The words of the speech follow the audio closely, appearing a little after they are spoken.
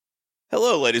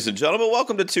Hello, ladies and gentlemen.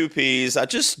 Welcome to Two Peas. I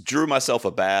just drew myself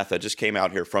a bath. I just came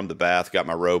out here from the bath, got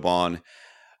my robe on.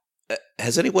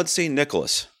 Has anyone seen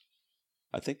Nicholas?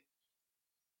 I think.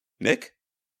 Nick?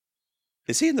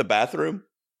 Is he in the bathroom?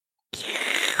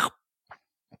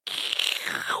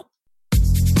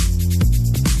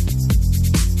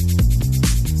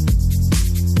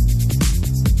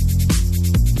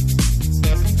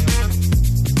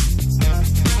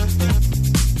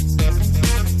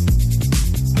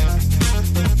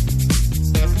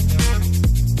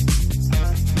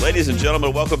 Ladies and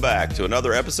gentlemen, welcome back to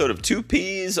another episode of Two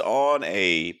Peas on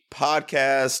a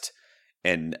podcast.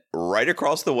 And right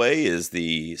across the way is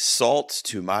the salt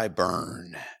to my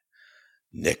burn,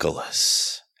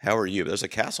 Nicholas. How are you? There's a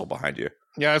castle behind you.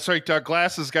 Yeah, that's right.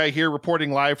 Glasses guy here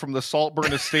reporting live from the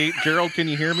Saltburn estate. Gerald, can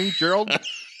you hear me? Gerald,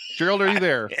 are you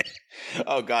there?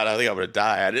 Oh, God, I think I'm going to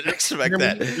die. I didn't expect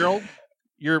that. Me, Gerald,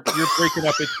 you're breaking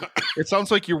up. It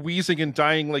sounds like you're wheezing and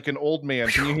dying like an old man.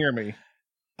 Can you hear me?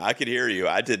 I could hear you.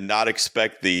 I did not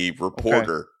expect the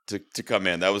reporter to come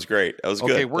in. That was great. That was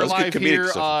good. Okay, we're live here.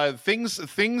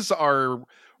 Things are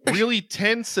really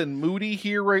tense and moody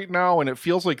here right now, and it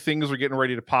feels like things are getting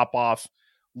ready to pop off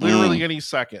literally any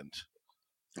second.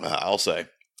 I'll say.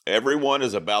 Everyone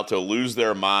is about to lose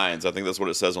their minds. I think that's what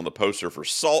it says on the poster for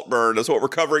SALTBURN. That's what we're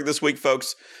covering this week,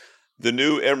 folks. The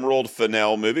new Emerald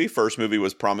Fennell movie. First movie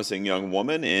was Promising Young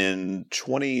Woman in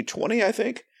 2020, I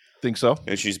think. Think so.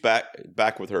 And she's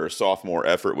back with her sophomore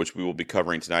effort, which we will be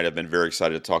covering tonight. I've been very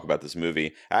excited to talk about this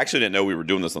movie. I actually didn't know we were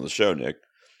doing this on the show, Nick.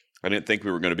 I didn't think we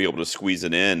were going to be able to squeeze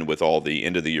it in with all the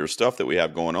end of the year stuff that we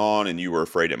have going on, and you were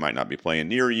afraid it might not be playing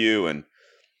near you. And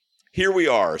here we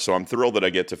are. So I'm thrilled that I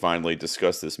get to finally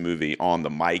discuss this movie on the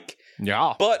mic.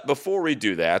 Yeah. But before we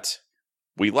do that,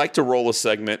 we like to roll a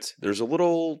segment. There's a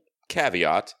little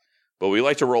caveat, but we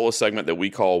like to roll a segment that we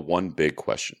call One Big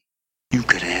Question. You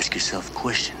gotta ask yourself a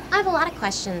question. I have a lot of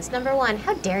questions. Number one,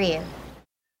 how dare you?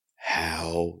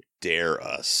 How dare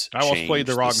us? I almost played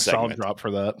the wrong sound drop for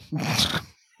that.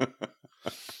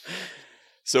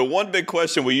 So one big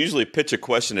question, we usually pitch a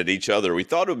question at each other. We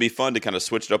thought it would be fun to kind of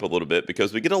switch it up a little bit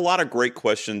because we get a lot of great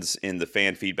questions in the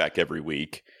fan feedback every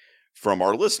week from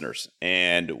our listeners.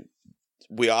 And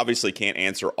we obviously can't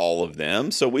answer all of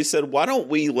them. So we said, why don't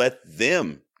we let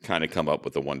them kind of come up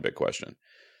with the one big question?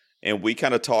 And we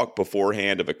kind of talk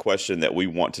beforehand of a question that we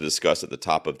want to discuss at the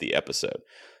top of the episode.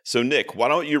 So, Nick, why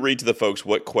don't you read to the folks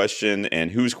what question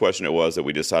and whose question it was that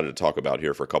we decided to talk about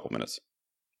here for a couple minutes?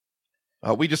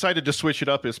 We decided to switch it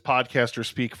up as podcaster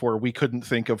speak for we couldn't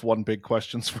think of one big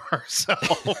questions for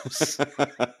ourselves.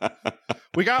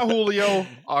 We got Julio,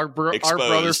 our brother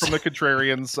from the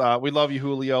Contrarians. We love you,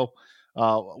 Julio.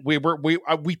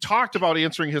 We talked about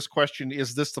answering his question,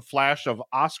 is this the Flash of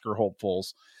Oscar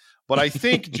hopefuls? But I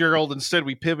think, Gerald, instead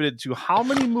we pivoted to how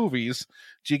many movies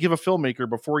do you give a filmmaker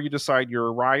before you decide you're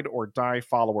a ride or die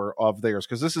follower of theirs?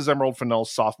 Because this is Emerald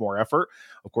Fennell's sophomore effort.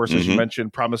 Of course, as you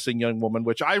mentioned, Promising Young Woman,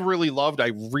 which I really loved.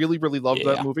 I really, really loved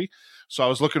that movie. So I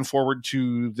was looking forward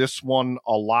to this one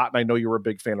a lot. And I know you were a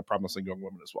big fan of Promising Young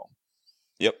Woman as well.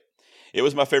 Yep. It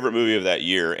was my favorite movie of that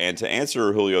year. And to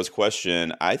answer Julio's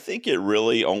question, I think it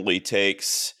really only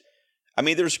takes... I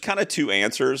mean, there's kind of two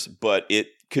answers, but it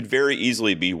could very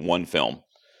easily be one film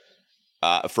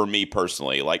for me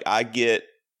personally. Like, I get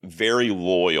very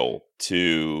loyal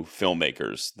to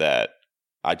filmmakers that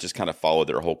I just kind of follow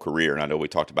their whole career. And I know we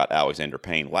talked about Alexander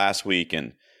Payne last week,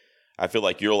 and I feel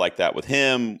like you're like that with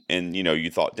him. And, you know, you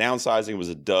thought Downsizing was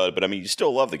a dud, but I mean, you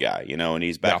still love the guy, you know, and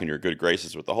he's back in your good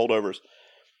graces with The Holdovers.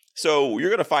 So you're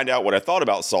going to find out what I thought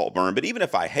about Saltburn. But even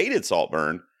if I hated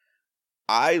Saltburn,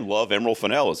 I love Emerald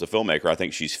Fennell as a filmmaker. I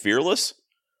think she's fearless.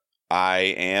 I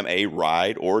am a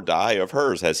ride or die of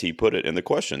hers, as he put it in the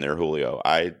question there, Julio.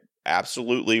 I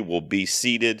absolutely will be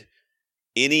seated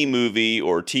any movie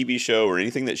or TV show or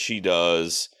anything that she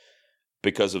does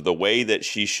because of the way that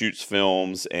she shoots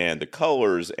films and the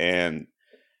colors and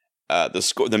the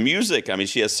score, the music. I mean,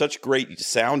 she has such great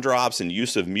sound drops and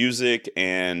use of music,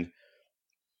 and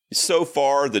so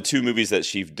far, the two movies that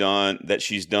she's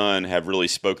done have really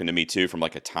spoken to me too, from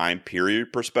like a time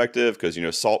period perspective. Because, you know,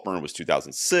 Saltburn was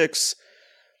 2006.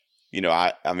 You know,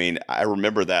 I mean, I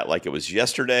remember that like it was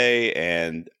yesterday,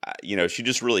 and you know, she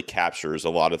just really captures a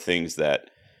lot of things that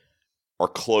are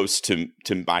close to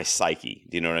my psyche.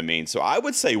 Do you know what I mean? So I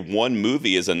would say one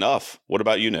movie is enough. What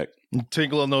about you, Nick?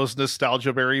 Tingling those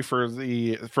nostalgia berry for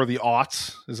the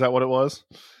aughts. Is that what it was?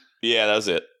 Yeah, that was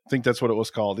it. I think that's what it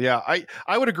was called. Yeah,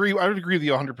 I would agree. I would agree with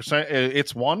you 100%.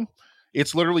 It's one.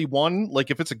 It's literally one.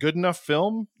 Like, if it's a good enough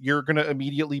film, you're going to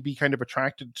immediately be kind of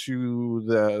attracted to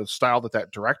the style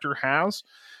that director has.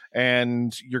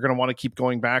 and you're going to want to keep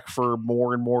going back for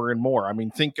more and more and more. I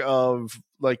mean, think of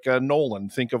like Nolan,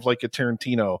 think of like a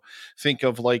Tarantino, think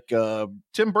of like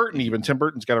Tim Burton. Even Tim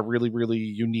Burton's got a really, really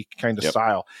unique kind of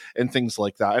style and things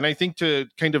like that. And I think to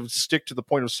kind of stick to the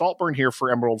point of Saltburn here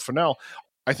for Emerald Fennell,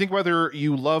 I think whether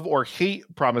you love or hate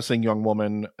Promising Young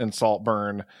Woman and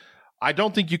Saltburn, I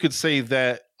don't think you could say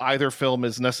that either film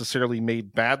is necessarily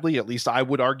made badly. At least I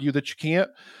would argue that you can't,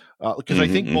 because I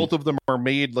think both of them are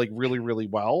made like really, really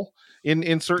well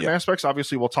in certain aspects.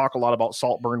 Obviously, we'll talk a lot about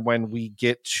Saltburn when we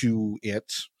get to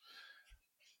it,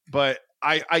 but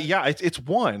it's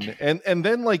one. And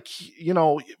then, like, you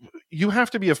know, you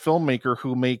have to be a filmmaker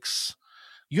who makes.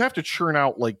 You have to churn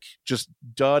out like just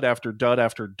dud after dud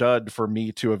after dud for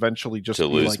me to eventually just to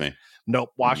be lose like, me.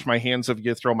 Nope, wash my hands of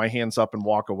you, throw my hands up and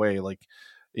walk away. Like,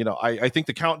 you know, I think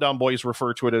the Countdown Boys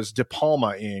refer to it as De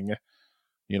Palma-ing,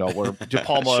 you know, where De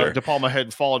Palma, Sure. De Palma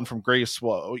had fallen from grace,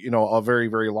 well, you know, a very,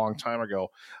 very long time ago.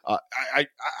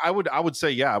 I would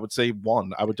say, I would say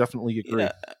one. I would definitely agree.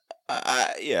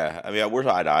 I mean, we're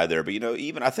eye to eye there, but you know,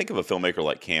 even I think of a filmmaker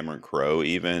like Cameron Crowe,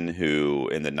 even who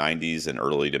in the 90s and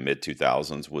early to mid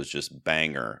 2000s was just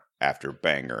banger after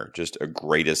banger, just a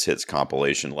greatest hits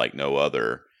compilation like no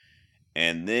other.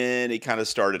 And then he kind of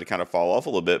started to kind of fall off a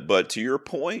little bit. But to your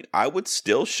point, I would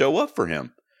still show up for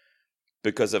him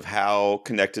because of how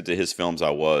connected to his films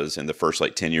I was in the first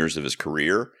like 10 years of his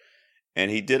career.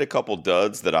 And he did a couple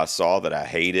duds that I saw that I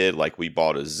hated, like We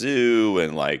Bought a Zoo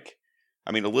and like,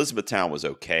 I mean, Elizabethtown was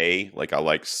okay. Like, I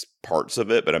like parts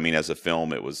of it, but I mean, as a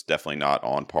film, it was definitely not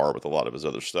on par with a lot of his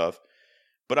other stuff.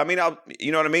 But I mean,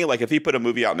 you know what I mean? Like, if he put a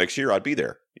movie out next year, I'd be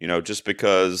there, you know, just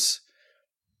because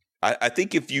I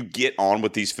think if you get on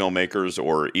with these filmmakers,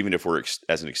 or even if we're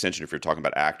as an extension, if you're talking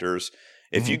about actors,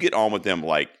 if you get on with them,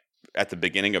 like at the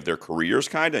beginning of their careers,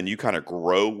 kind of, and you kind of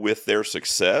grow with their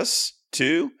success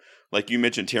too, like you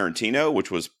mentioned Tarantino,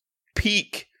 which was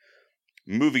peak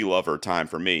movie lover time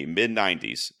for me, mid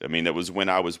 90s. I mean, that was when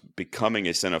I was becoming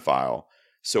a cinephile.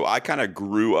 So I kind of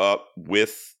grew up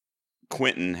with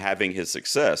Quentin having his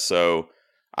success. So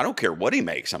I don't care what he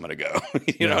makes, I'm going to go,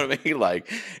 you know what I mean?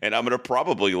 Like, and I'm going to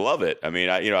probably love it. I mean,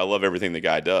 I love everything the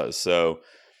guy does. So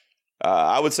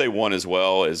I would say one as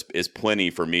well is plenty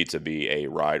for me to be a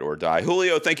ride or die.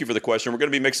 Julio, thank you for the question. We're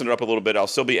going to be mixing it up a little bit. I'll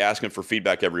still be asking for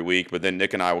feedback every week, but then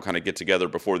Nick and I will kind of get together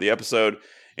before the episode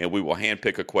and we will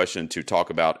handpick a question to talk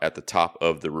about at the top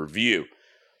of the review.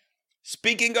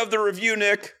 Speaking of the review,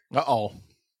 Nick. Uh-oh.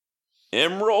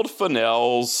 Emerald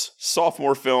Fennell's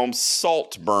sophomore film,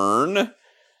 Saltburn,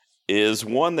 is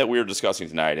one that we're discussing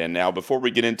tonight. And now, before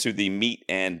we get into the meat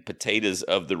and potatoes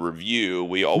of the review,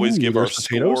 we always give our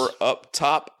score up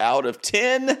top out of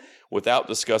 10 without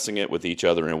discussing it with each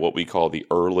other in what we call the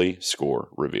early score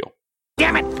reveal.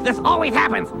 Damn it, this always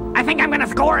happens. I think I'm going to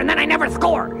score and then I never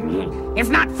score. It's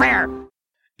not fair.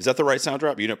 Is that the right sound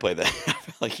drop? You didn't play that. I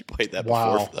feel like you played that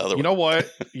before for the other one. You know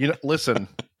what? Listen.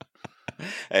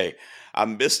 Hey,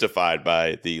 I'm mystified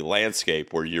by the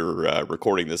landscape where you're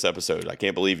recording this episode. I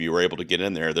can't believe you were able to get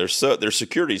in there. Their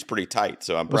security is pretty tight,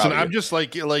 so I'm proud of you. I'm just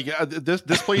like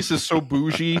this place is so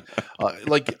bougie.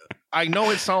 Like, I know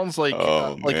it sounds like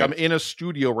I'm in a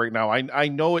studio right now. I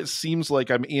know it seems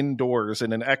like I'm indoors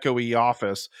in an echoey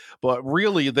office, but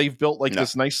really they've built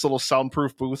this nice little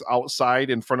soundproof booth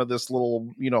outside in front of this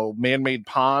little, man-made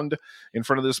pond in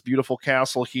front of this beautiful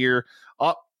castle here.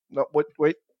 Oh, no,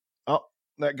 wait. Oh,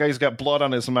 that guy's got blood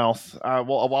on his mouth.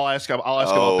 I'll ask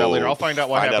about that later. I'll find out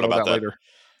what happened about that later.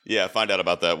 Yeah, find out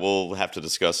about that. We'll have to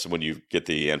discuss when you get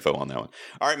the info on that one.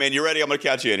 All right, man, you ready? I'm going to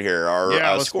catch you in here.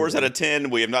 Our scores out of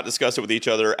 10. We have not discussed it with each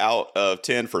other. Out of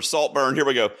 10 for Saltburn. Here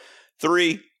we go.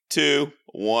 3, 2,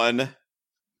 1.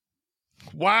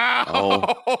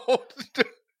 Wow. Oh.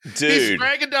 Dude. He's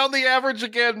dragging down the average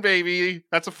again, baby.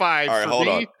 That's a 5. All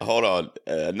right, hold on.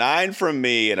 9 from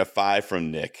me and a 5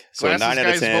 from Nick. So Glasses 9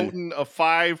 out of 10. Voting a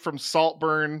 5 from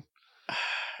Saltburn.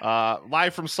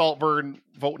 Live from Saltburn,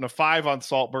 voting a 5 on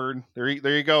Saltburn. There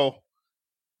you go.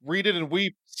 Read it and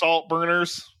weep,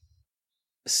 Saltburners.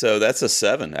 So that's a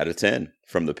 7 out of 10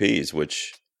 from the P's,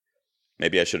 which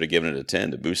maybe I should have given it a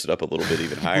 10 to boost it up a little bit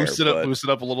even higher. Boost it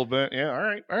up a little bit. Yeah, all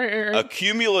right. A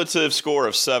cumulative score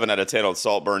of 7 out of 10 on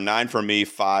Saltburn, 9 from me,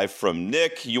 5 from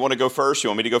Nick. You want to go first? You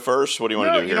want me to go first? What do you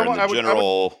want to do here in the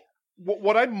general?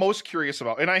 What I'm most curious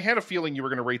about, and I had a feeling you were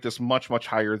going to rate this much, much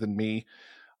higher than me.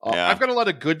 Yeah. I've got a lot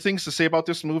of good things to say about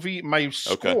this movie. My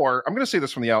score, I'm going to say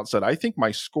this from the outset. I think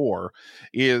my score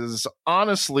is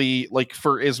honestly, like,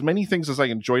 for as many things as I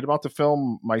enjoyed about the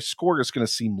film, my score is going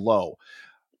to seem low.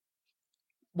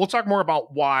 we'll talk more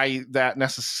about why that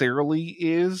necessarily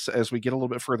is as we get a little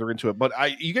bit further into it. But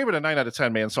you gave it a 9 out of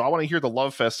 10, man. So I want to hear the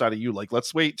love fest out of you. Like,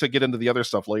 let's wait to get into the other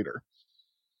stuff later.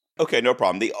 Okay, no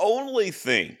problem. The only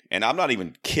thing, and I'm not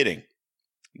even kidding,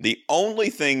 the only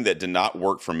thing that did not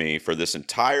work for me for this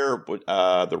entire,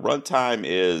 the runtime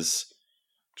is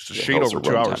just a shade over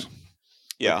 2 hours.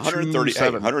 Yeah,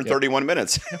 131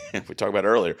 minutes. We talked about it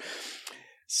earlier.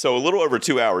 So a little over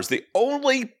 2 hours. The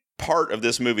only part of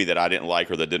this movie that I didn't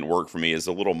like or that didn't work for me is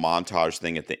a little montage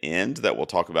thing at the end that we'll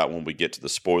talk about when we get to the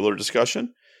spoiler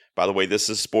discussion. By the way, this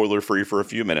is spoiler free for a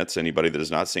few minutes, anybody that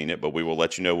has not seen it, but we will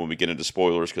let you know when we get into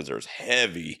spoilers because there's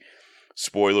heavy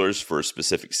spoilers for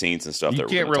specific scenes and stuff. You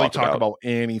can't really talk about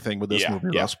anything with this movie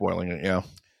without spoiling it. Yeah.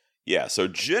 Yeah. So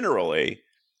generally,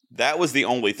 that was the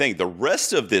only thing. The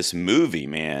rest of this movie,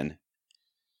 man,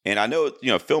 and I know,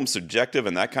 film's subjective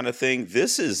and that kind of thing.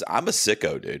 I'm a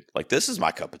sicko, dude. Like, this is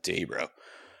my cup of tea, bro.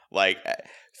 Like,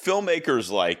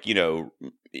 filmmakers like,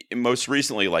 most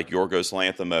recently, like Yorgos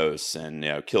Lanthimos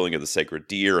and, Killing of the Sacred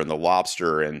Deer and The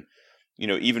Lobster and,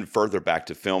 even further back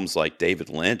to films like David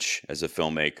Lynch as a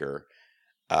filmmaker.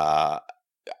 I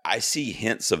see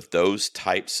hints of those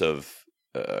types of,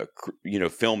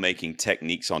 filmmaking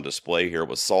techniques on display here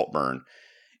with Saltburn.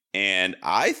 And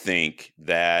I think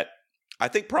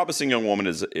Promising Young Woman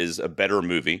is a better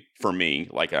movie for me.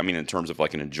 Like, I mean, in terms of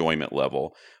like an enjoyment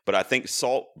level, but I think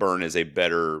Saltburn is a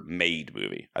better made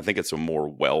movie. I think it's a more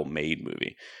well-made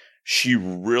movie. She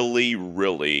really,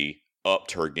 really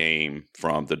upped her game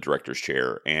from the director's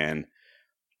chair, and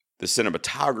the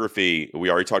cinematography, we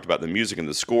already talked about the music and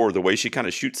the score, the way she kind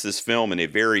of shoots this film in a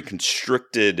very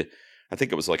constricted, I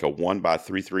think it was like a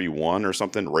 1:331 or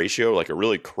something ratio, like a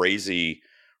really crazy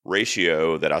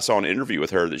ratio that I saw an interview with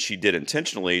her that she did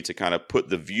intentionally to kind of put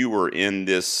the viewer in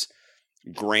this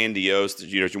grandiose,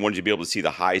 she wanted you to be able to see the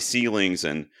high ceilings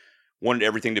and wanted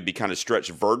everything to be kind of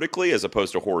stretched vertically as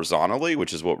opposed to horizontally,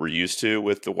 which is what we're used to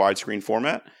with the widescreen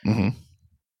format. Mm-hmm.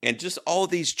 And just all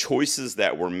of these choices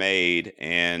that were made,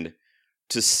 and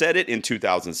to set it in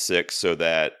 2006 so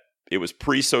that it was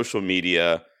pre-social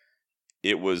media.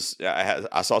 It was,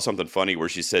 I saw something funny where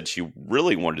she said she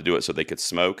really wanted to do it so they could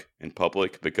smoke in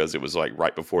public because it was like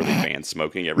right before they banned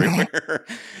smoking everywhere.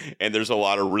 And there's a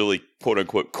lot of really quote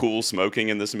unquote cool smoking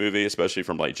in this movie, especially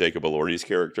from like Jacob Elordi's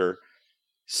character.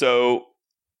 So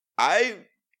I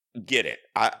get it.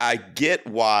 I get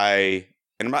why,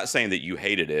 and I'm not saying that you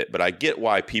hated it, but I get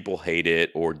why people hate it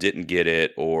or didn't get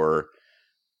it or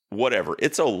whatever.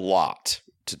 It's a lot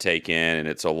to take in, and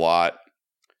it's a lot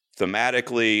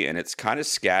thematically, and it's kind of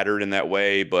scattered in that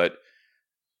way, but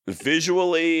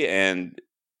visually and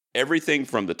everything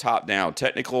from the top down,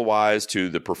 technical wise to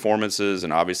the performances,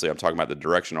 and obviously I'm talking about the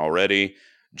direction already,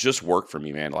 just worked for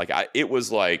me, man. Like it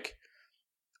was like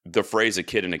the phrase "a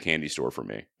kid in a candy store" for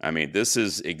me. I mean, this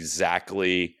is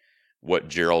exactly what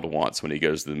Gerald wants when he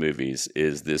goes to the movies,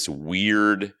 is this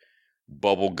weird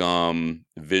bubblegum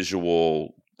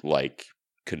visual, like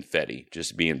confetti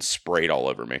just being sprayed all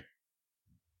over me.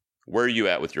 Where are you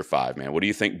at with your 5, man? What do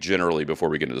you think generally before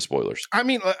we get into the spoilers? I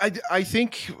mean, I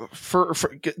think for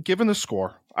given the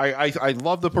score, I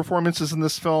love the performances in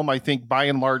this film. I think by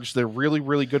and large, they're really,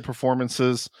 really good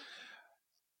performances.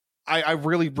 I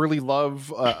really, really love,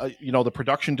 the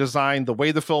production design, the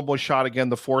way the film was shot, again,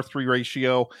 the 4:3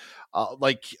 ratio.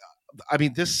 I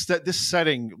mean, this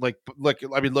setting, look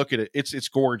at it. It's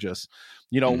gorgeous.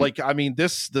 Mm-hmm.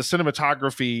 The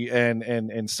cinematography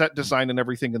and set design and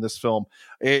everything in this film,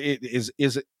 it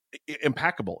is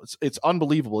impeccable. It's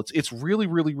unbelievable. It's really,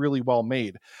 really, really well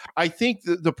made. I think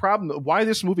the problem why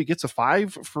this movie gets a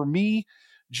 5 for me,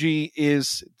 G,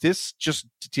 is this just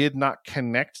did not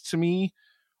connect to me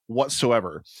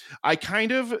whatsoever.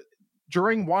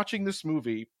 During watching this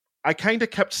movie, I kind of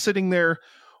kept sitting there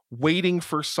waiting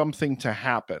for something to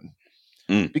happen,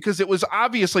 because it was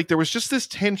obvious, like there was just this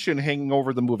tension hanging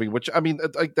over the movie, which, I mean,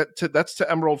 like that's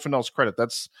to Emerald Fennell's credit.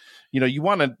 That's, you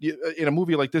want to, in a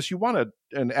movie like this, you want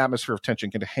an atmosphere of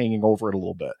tension kind of hanging over it a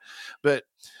little bit. But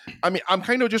I mean, I'm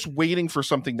kind of just waiting for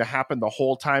something to happen the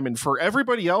whole time. And for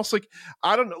everybody else,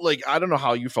 I don't know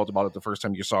how you felt about it the first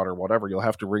time you saw it or whatever. You'll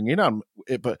have to ring in on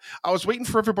it. But I was waiting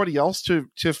for everybody else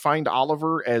to find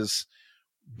Oliver as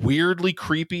weirdly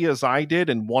creepy as I did,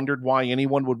 and wondered why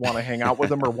anyone would want to hang out with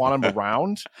him or want him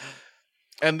around.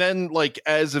 And then, like,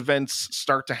 as events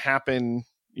start to happen,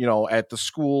 at the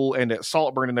school and at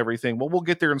Saltburn and everything, well, we'll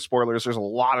get there in spoilers. There's a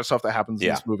lot of stuff that happens in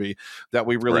this movie that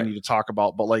we really need to talk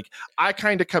about. But like, I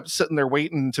kind of kept sitting there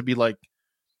waiting to be like,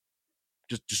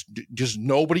 just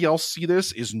nobody else see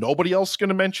this? Is nobody else going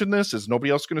to mention this? Is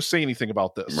nobody else going to say anything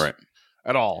about this? Right.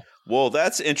 At all? Well,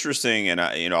 that's interesting, and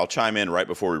I'll chime in right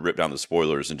before we rip down the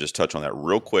spoilers and just touch on that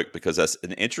real quick because that's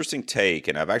an interesting take,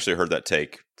 and I've actually heard that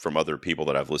take from other people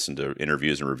that I've listened to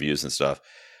interviews and reviews and stuff.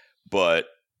 But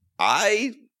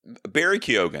Barry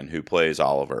Keoghan, who plays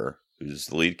Oliver, who's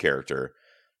the lead character,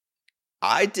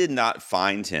 I did not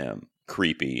find him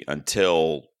creepy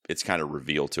until it's kind of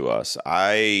revealed to us.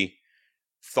 I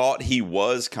thought he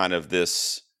was kind of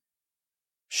this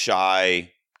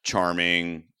shy,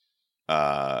 charming,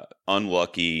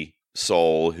 unlucky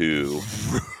soul who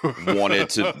wanted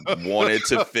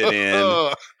to fit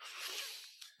in,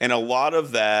 and a lot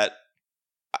of that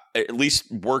at least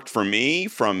worked for me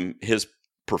from his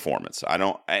performance.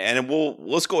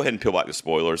 Let's go ahead and peel back the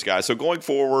spoilers, guys. So going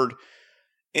forward,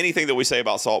 anything that we say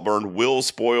about Saltburn will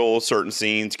spoil certain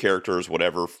scenes, characters,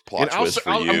 whatever plot twist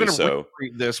for you. I'm going to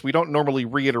reiterate this. We don't normally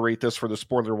reiterate this for the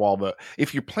spoiler wall, but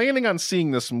if you're planning on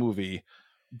seeing this movie,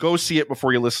 go see it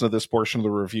before you listen to this portion of the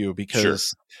review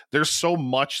because there's so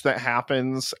much that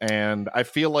happens, and I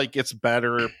feel like it's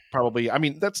better probably. I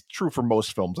mean, that's true for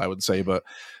most films, I would say, but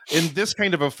in this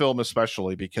kind of a film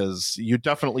especially, because you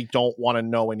definitely don't want to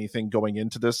know anything going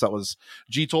into this.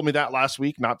 G told me that last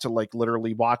week, not to like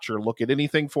literally watch or look at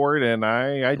anything for it, and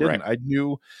I didn't. Right.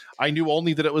 I knew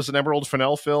only that it was an Emerald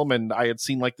Fennell film, and I had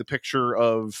seen like the picture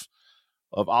of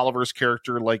Oliver's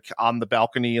character like on the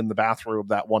balcony in the bathrobe,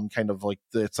 that one kind of like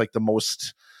it's like the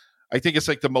most, I think it's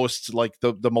like the most like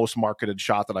the most marketed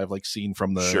shot that I've like seen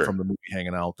from the movie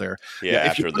hanging out there. Yeah,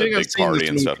 after the big party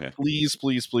and stuff. Yeah. Please,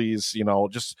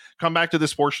 just come back to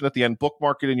this portion at the end,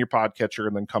 bookmark it in your podcatcher,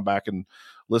 and then come back and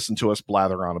listen to us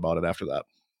blather on about it after that.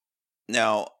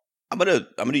 Now, I'm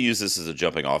gonna use this as a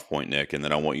jumping off point, Nick, and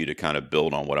then I want you to kind of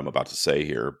build on what I'm about to say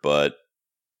here. But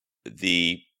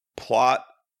the plot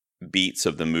beats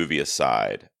of the movie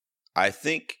aside, I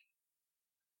think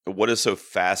what is so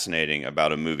fascinating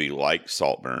about a movie like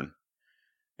Saltburn,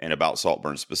 and about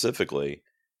Saltburn specifically,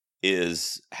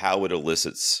 is how it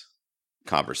elicits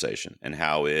conversation and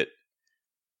how it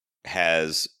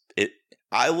has it.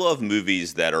 I love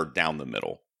movies that are down the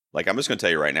middle. Like, I'm just going to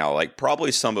tell you right now, like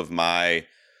probably some of my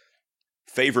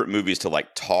favorite movies to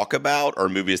like talk about are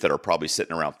movies that are probably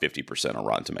sitting around 50% on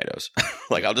Rotten Tomatoes.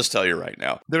 Like, I'll just tell you right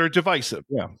now, that are divisive.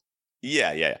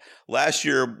 Yeah. Last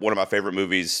year, one of my favorite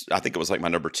movies, I think it was like my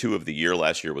number 2 of the year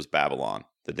last year, was Babylon,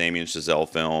 the Damien Chazelle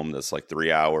film that's like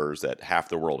 3 hours that half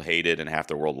the world hated and half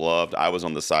the world loved. I was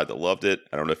on the side that loved it.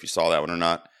 I don't know if you saw that one or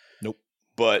not. Nope.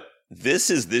 But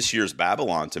this is this year's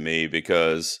Babylon to me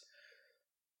because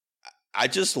I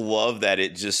just love that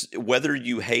it just, whether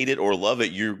you hate it or love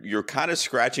it, you're kind of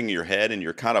scratching your head and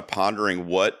you're kind of pondering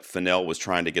what Fennell was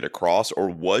trying to get across, or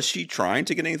was she trying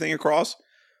to get anything across?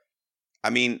 I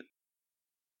mean,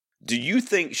 do you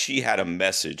think she had a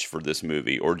message for this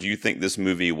movie, or do you think this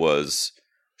movie was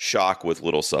shock with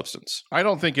little substance? I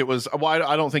don't think it was. Well,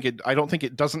 I don't think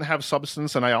it doesn't have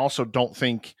substance, and I also don't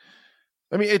think.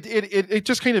 I mean, it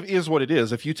just kind of is what it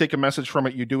is. If you take a message from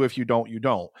it, you do. If you don't, you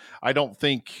don't. I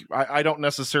don't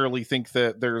necessarily think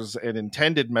that there's an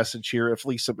intended message here. At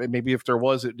least maybe if there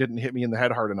was, it didn't hit me in the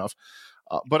head hard enough.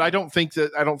 But I don't think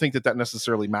that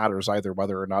necessarily matters either,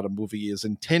 whether or not a movie is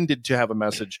intended to have a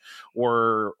message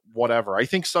or whatever. I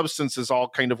think substance is all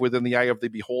kind of within the eye of the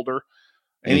beholder.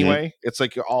 Anyway, It's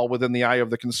like all within the eye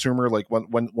of the consumer. Like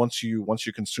once you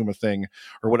consume a thing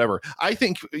or whatever, I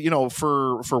think,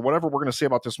 for whatever we're going to say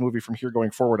about this movie from here going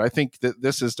forward, I think that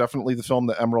this is definitely the film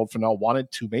that Emerald Fennell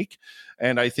wanted to make,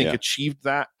 and I think achieved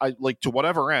that. To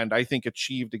whatever end, I think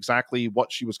achieved exactly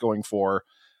what she was going for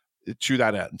to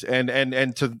that end.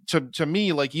 And to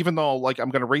me, like, even though like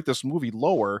I'm going to rate this movie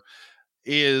lower,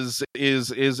 is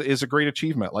a great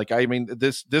achievement. Like, I mean,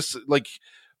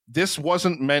 this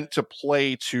wasn't meant to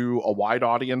play to a wide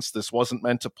audience. This wasn't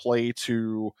meant to play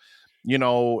to,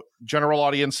 general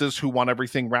audiences who want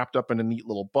everything wrapped up in a neat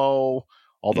little bow.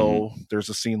 Although there's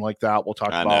a scene like that we'll talk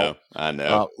about. I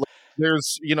know.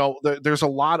 There's a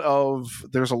lot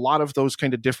of those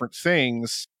kind of different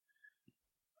things.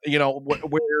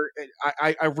 Where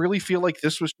I really feel like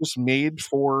this was just made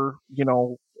for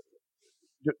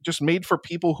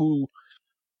people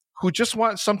who just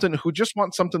want something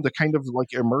to kind of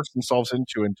like immerse themselves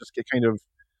into and just get kind of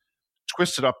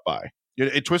twisted up by.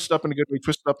 It twisted up in a good way,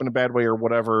 twisted up in a bad way, or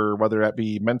whatever, whether that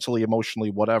be mentally,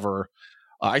 emotionally, whatever.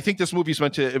 I think this movie's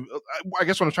meant to, I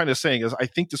guess what I'm trying to say is I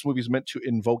think this movie's meant to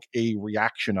invoke a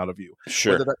reaction out of you.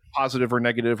 Sure. Whether that's positive or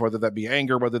negative, whether that be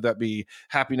anger, whether that be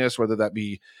happiness, whether that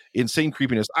be insane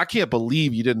creepiness. I can't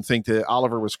believe you didn't think that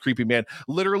Oliver was creepy, man.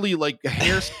 Literally, like,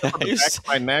 hair on the back of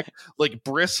my neck, like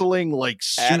bristling, like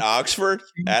at Oxford.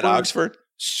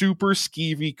 super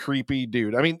skeevy, creepy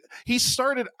dude. I mean, he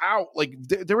started out like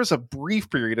there was a brief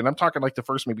period, and I'm talking like the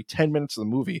first maybe 10 minutes of the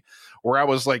movie, where I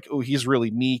was like, oh, he's really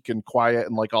meek and quiet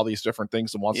and like all these different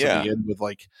things and wants to be in with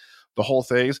like the whole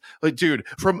things. Like, dude,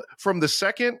 from the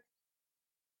second,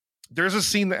 there's a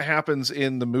scene that happens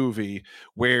in the movie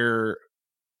where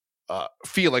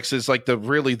Felix is like the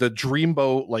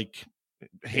dreamboat, like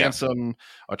handsome,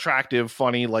 attractive,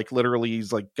 funny, like literally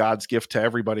he's like God's gift to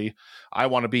everybody. I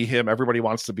want to be him. Everybody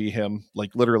wants to be him.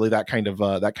 Like literally that kind of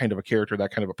a character,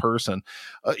 that kind of a person.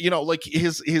 Like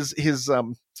his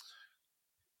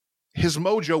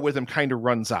mojo with him kind of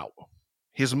runs out.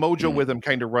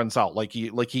 Like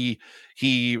he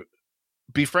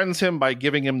befriends him by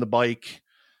giving him the bike,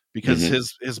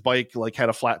 because his bike like had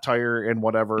a flat tire and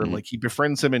whatever. Like he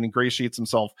befriends him and ingratiates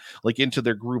himself like into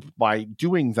their group by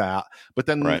doing that. But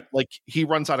then like he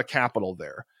runs out of capital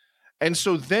there. And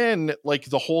so then like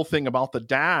the whole thing about the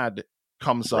dad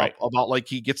comes up, about like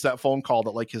he gets that phone call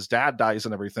that like his dad dies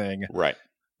and everything. Right.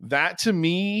 That to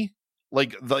me,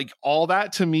 like all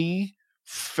that to me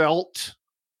felt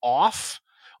off.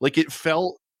 Like it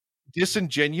felt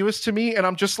disingenuous to me. And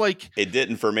I'm just like, it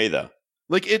didn't for me though.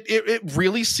 Like it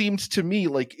really seemed to me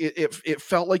like it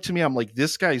felt like to me, I'm like,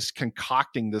 this guy's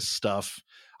concocting this stuff.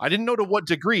 I didn't know to what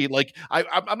degree. Like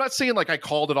I'm not saying like I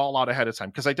called it all out ahead of time,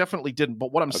 because I definitely didn't.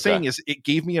 But what I'm saying is it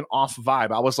gave me an off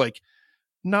vibe. I was like,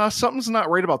 nah, something's not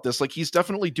right about this. Like he's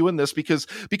definitely doing this because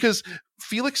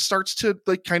Felix starts to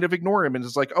like kind of ignore him and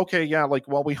is like, okay, yeah, like,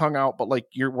 well, we hung out, but like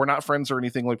we're not friends or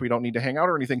anything. Like we don't need to hang out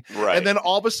or anything. Right. And then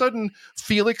all of a sudden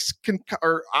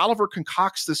Oliver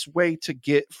concocts this way to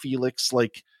get Felix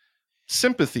like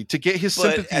sympathy, to get his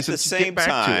sympathy. At the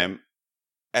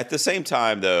same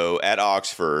time, though, at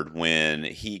Oxford, when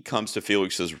he comes to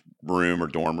Felix's room or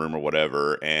dorm room or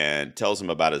whatever and tells him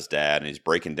about his dad and he's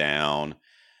breaking down,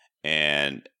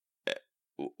 and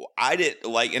I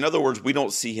didn't like, in other words, we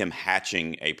don't see him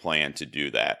hatching a plan to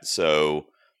do that. So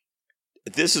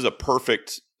this is a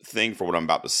perfect thing for what I'm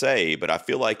about to say, but I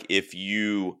feel like if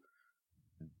you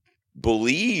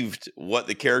believed what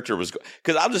the character was,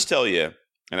 because I'll just tell you,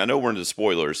 and I know we're into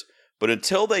spoilers, but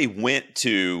until they went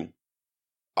to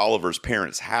Oliver's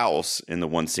parents' house in the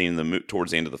one scene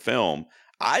towards the end of the film,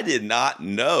 I did not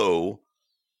know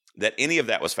that any of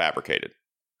that was fabricated.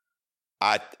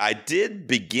 I did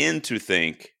begin to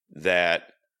think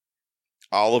that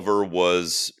Oliver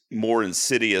was more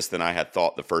insidious than I had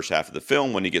thought the first half of the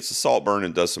film, when he gets to Saltburn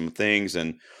and does some things.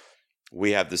 And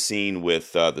we have the scene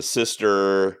with the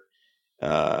sister,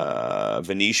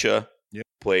 Venetia,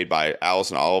 played by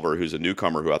Alison Oliver, who's a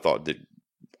newcomer who I thought did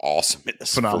awesome in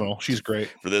this. Phenomenal. She's great.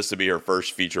 For this to be her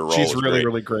first feature role. She's really,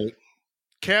 really great.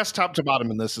 Cast top to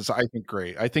bottom in this is, I think,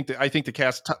 great. I think the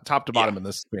cast top to bottom in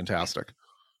this is fantastic.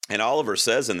 And Oliver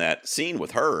says in that scene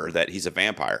with her that he's a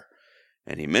vampire,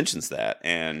 and he mentions that,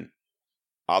 and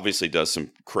obviously does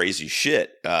some crazy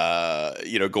shit,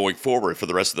 going forward for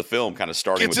the rest of the film, kind of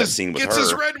starting with that scene with her. Gets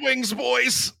his Red Wings,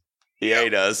 boys. Yeah, he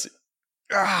does.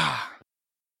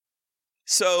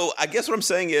 So I guess what I'm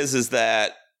saying is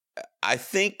that I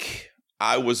think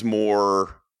I was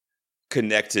more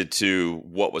connected to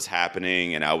what was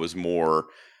happening, and I was more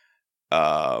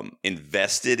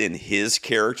invested in his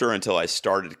character until I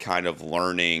started kind of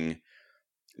learning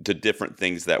the different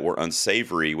things that were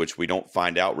unsavory, which we don't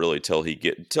find out really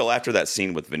till after that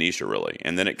scene with Venetia, really.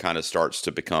 And then it kind of starts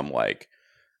to become like,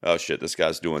 oh shit, this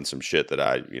guy's doing some shit that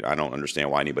I don't understand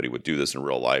why anybody would do this in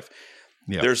real life.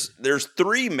 Yeah. There's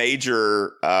three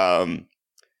major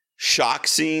shock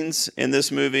scenes in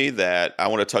this movie that I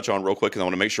want to touch on real quick, and I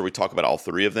want to make sure we talk about all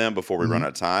three of them before we run out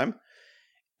of time.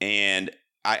 And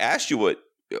I asked you let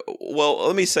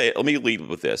me lead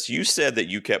with this. You said that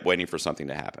you kept waiting for something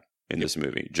to happen in this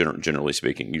movie, generally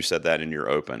speaking. You said that in your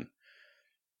open.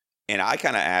 And I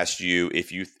kind of asked you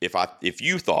if you thought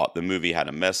the movie had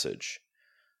a message.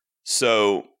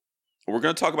 So we're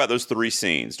going to talk about those three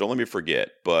scenes. Don't let me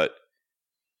forget. But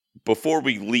before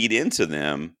we lead into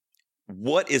them,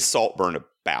 what is Saltburn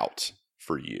about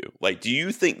for you? Like, do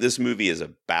you think this movie is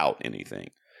about anything?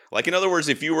 Like, in other words,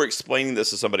 if you were explaining this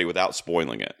to somebody without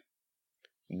spoiling it,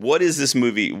 what is this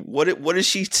movie? What is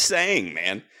she saying,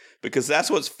 man? Because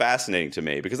that's what's fascinating to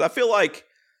me. Because I feel like,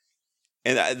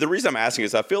 and the reason I'm asking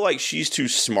is I feel like she's too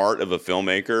smart of a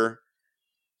filmmaker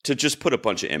to just put a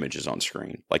bunch of images on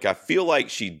screen. Like, I feel like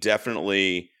she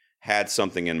definitely had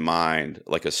something in mind,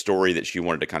 like a story that she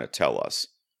wanted to kind of tell us.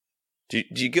 Do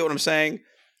you get what I'm saying?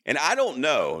 And I don't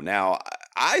know. Now,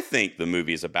 I think the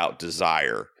movie is about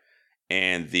desire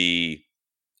and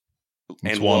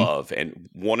love and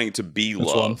wanting to be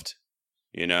loved.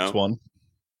 You know? It's one.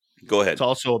 Go ahead. It's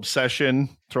also obsession.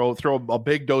 Throw a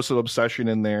big dose of obsession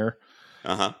in there.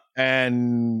 Uh-huh.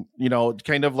 And, you know,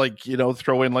 kind of like, you know,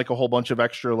 throw in like a whole bunch of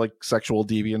extra like sexual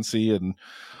deviancy and,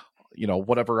 you know,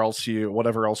 whatever else you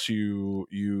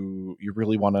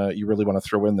really want to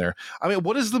throw in there. I mean,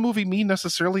 what does the movie mean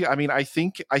necessarily? I mean, I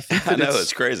think that I know,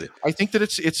 it's crazy. I think that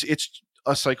it's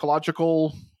a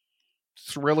psychological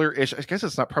thriller-ish. I guess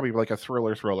it's not probably like a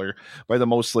thriller by the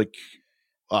most like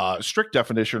strict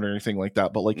definition or anything like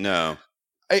that, but like no.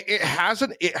 It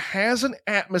has an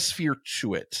atmosphere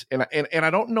to it, and I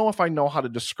don't know if I know how to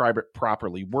describe it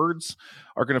properly. Words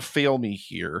are going to fail me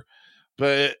here,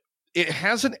 but it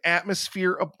has an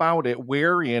atmosphere about it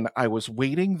wherein I was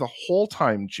waiting the whole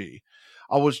time.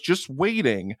 I was just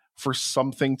waiting for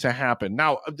something to happen.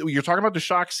 Now, you're talking about the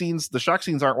shock scenes. The shock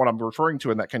scenes aren't what I'm referring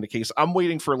to in that kind of case. I'm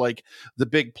waiting for like the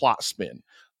big plot spin.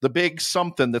 The big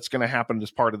something that's going to happen as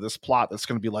part of this plot that's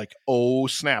going to be like, oh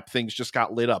snap, things just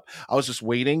got lit up. I was just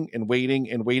waiting and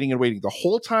waiting and waiting and waiting the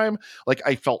whole time. Like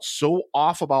I felt so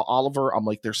off about Oliver. I'm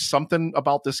like, there's something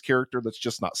about this character that's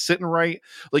just not sitting right.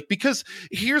 Like, because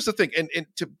here's the thing, and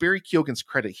to Barry Keoghan's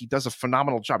credit, he does a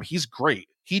phenomenal job. He's great.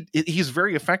 He's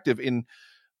very effective in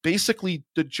basically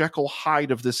the Jekyll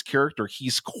Hyde of this character.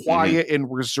 He's quiet and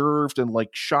reserved and like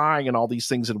shy and all these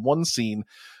things in one scene.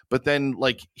 But then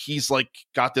like he's like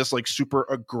got this like super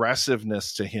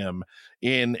aggressiveness to him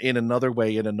in another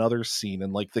way in another scene.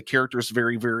 And like the character's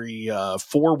very, very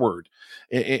forward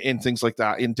and things like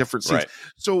that in different scenes. Right.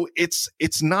 So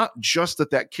it's not just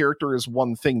that character is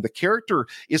one thing. The character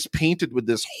is painted with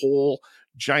this whole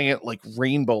giant like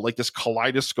rainbow, like this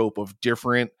kaleidoscope of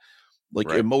different like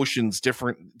emotions,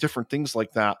 different things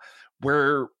like that,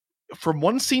 where from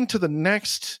one scene to the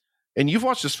next. And you've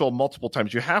watched this film multiple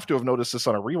times. You have to have noticed this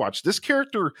on a rewatch. This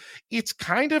character, it's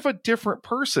kind of a different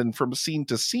person from scene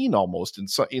to scene almost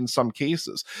in some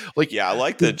cases. Like, yeah, I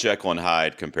like the Jekyll and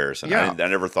Hyde comparison. Yeah. I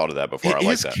never thought of that before. I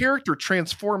like that. His character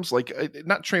transforms, like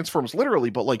not transforms literally,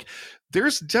 but like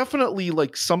there's definitely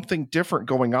like something different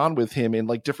going on with him in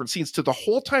like different scenes. To the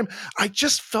whole time, I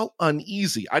just felt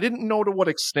uneasy. I didn't know to what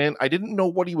extent. I didn't know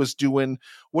what he was doing,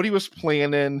 what he was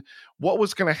planning, what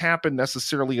was going to happen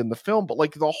necessarily in the film. But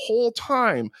like the whole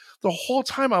time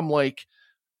I'm like,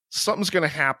 something's going to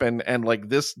happen. And like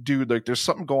this dude, like there's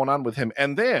something going on with him.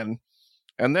 And then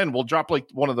we'll drop like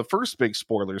one of the first big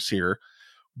spoilers here.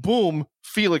 Boom.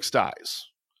 Felix dies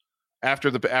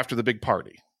after the big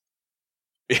party.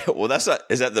 Yeah, well, that's not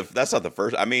the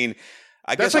first. I mean,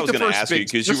 I guess I was going to ask you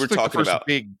because you were talking about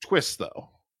big twist, though.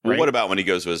 Well, what about when he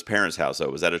goes to his parents' house, though?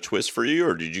 Was that a twist for you,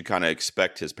 or did you kind of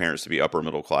expect his parents to be upper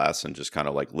middle class and just kind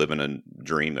of like living a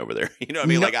dream over there? You know what I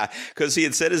mean? No. Like, because he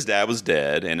had said his dad was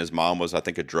dead and his mom was, I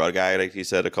think, a drug addict, he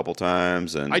said a couple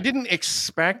times. And I didn't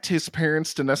expect his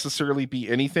parents to necessarily be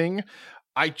anything.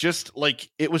 I just, like,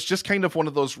 it was just kind of one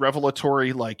of those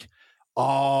revelatory, like,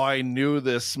 oh, I knew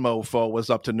this mofo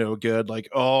was up to no good. Like,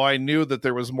 oh, I knew that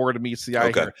there was more to meets the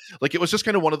eye here. Like, it was just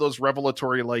kind of one of those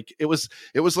revelatory, like, it was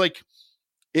like,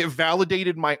 it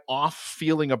validated my off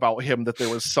feeling about him that there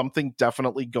was something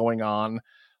definitely going on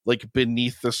like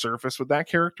beneath the surface with that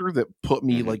character that put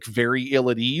me like very ill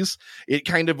at ease. It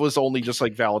kind of was only just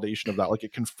like validation of that. Like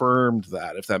it confirmed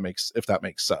that, if that makes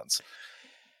sense.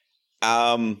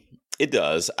 It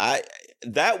does.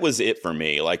 That was it for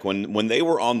me. Like when they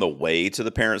were on the way to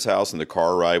the parents' house in the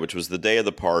car ride, which was the day of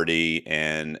the party,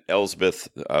 and Elsbeth,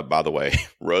 by the way,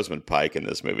 Rosamund Pike in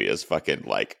this movie is fucking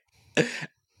like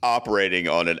operating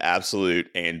on an absolute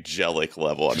angelic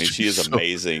level. I mean, she is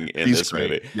amazing in this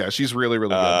movie. Yeah, she's really,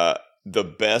 really good. The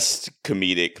best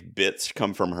comedic bits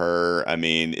come from her. I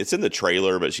mean, it's in the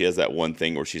trailer, but she has that one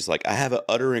thing where she's like, I have an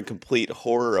utter and complete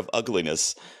horror of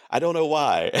ugliness. I don't know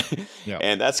why. Yeah.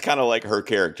 And that's kind of like her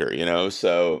character, you know?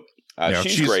 So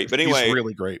she's great. But anyway, she's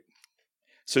really great.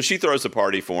 So she throws a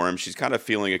party for him. She's kind of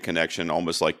feeling a connection,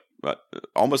 almost like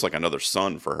another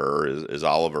son for her is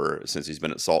Oliver, since he's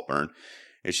been at Saltburn.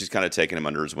 And she's kind of taking him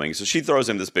under his wing. So she throws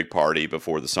him this big party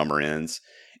before the summer ends.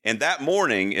 And that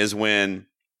morning is when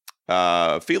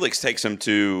Felix takes him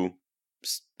to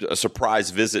a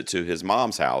surprise visit to his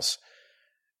mom's house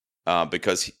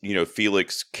because, you know,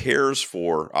 Felix cares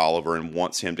for Oliver and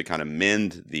wants him to kind of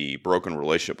mend the broken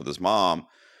relationship with his mom,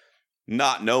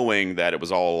 not knowing that it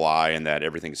was all a lie and that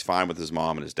everything's fine with his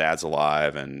mom and his dad's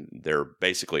alive and they're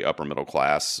basically upper middle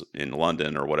class in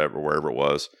London or wherever it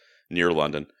was, near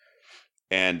London.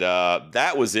 And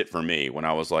that was it for me when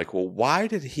I was like, well, why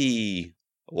did he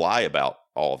lie about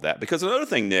all of that? Because another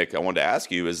thing, Nick, I wanted to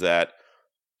ask you is that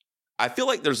I feel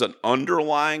like there's an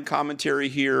underlying commentary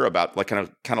here about like kind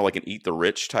of like an Eat the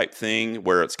Rich type thing,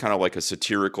 where it's kind of like a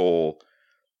satirical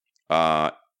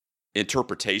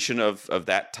interpretation of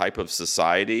that type of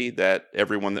society that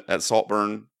everyone at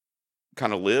Saltburn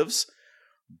kind of lives.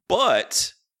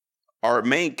 But our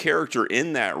main character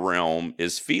in that realm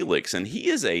is Felix, and he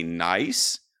is a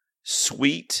nice,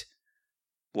 sweet,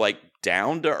 like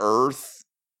down-to-earth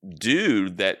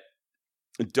dude that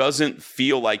doesn't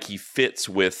feel like he fits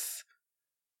with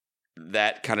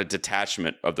that kind of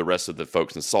detachment of the rest of the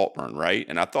folks in Saltburn, right?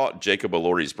 And I thought Jacob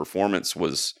Elordi's performance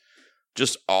was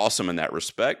just awesome in that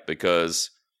respect,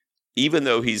 because even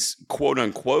though he's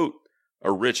quote-unquote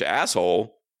a rich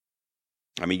asshole,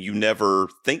 I mean, you never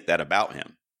think that about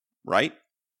him, right?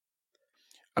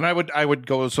 And I would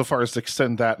go so far as to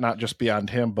extend that not just beyond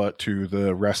him, but to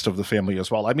the rest of the family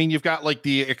as well. I mean, you've got like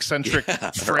the eccentric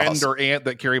friend awesome. Or aunt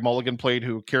that Carey Mulligan played,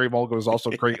 who Carey Mulligan was also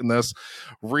great in this.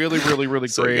 Really, really, really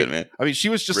so great. Good, man. I mean, she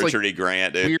was just Richard E.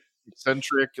 Grant, dude. Weird,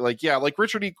 eccentric. Like, yeah, like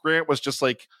Richard E. Grant was just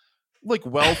like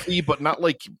wealthy, but not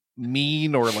like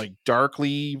mean or like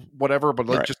darkly whatever, but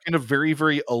like just kind of very,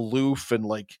 very aloof and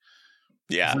like,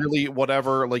 yeah, really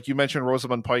whatever. Like you mentioned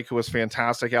Rosamund Pike, who was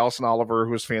fantastic. Alison Oliver,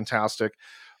 who was fantastic.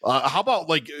 How about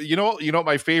like you know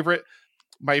my favorite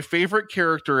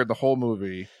character in the whole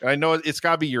movie, and I know it's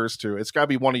got to be yours too. It's got to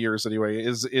be one of yours anyway.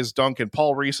 Is Duncan.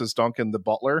 Paul Reese is Duncan, the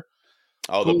butler.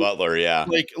 Oh, the butler, yeah.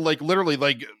 Like literally,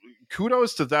 like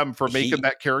kudos to them for making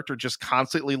that character just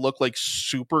constantly look like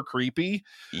super creepy.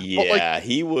 Yeah, like,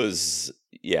 he was.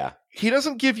 Yeah, he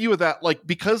doesn't give you that like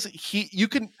because you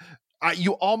can.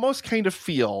 You almost kind of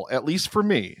feel, at least for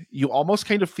me, you almost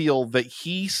kind of feel that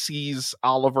he sees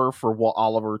Oliver for what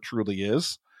Oliver truly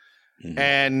is. Mm-hmm.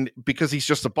 And because he's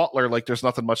just a butler, like there's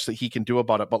nothing much that he can do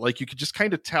about it. But like you could just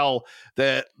kind of tell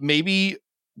that maybe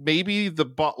the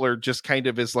butler just kind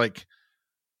of is like,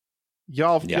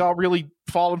 y'all really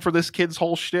falling for this kid's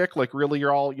whole shtick. Like really,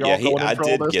 you're all going in for all this?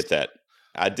 I did get that.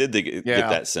 I did get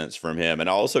that sense from him. And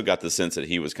I also got the sense that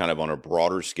he was kind of on a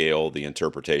broader scale, the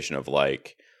interpretation of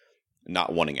like,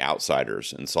 not wanting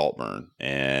outsiders in Saltburn,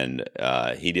 and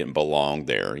he didn't belong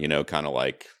there, kind of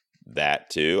like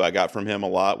that too. I got from him a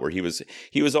lot, where he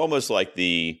was almost like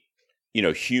the,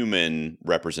 human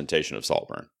representation of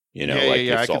Saltburn,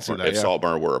 if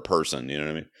Saltburn were a person, you know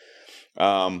what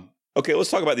I mean? Okay, let's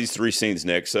talk about these three scenes,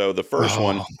 Nick. So the first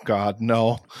one, God,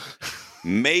 no.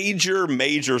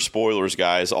 major spoilers,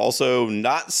 guys. Also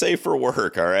not safe for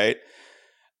work. All right.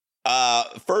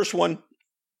 First one,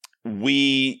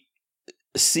 we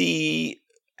see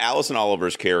Alison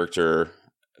Oliver's character,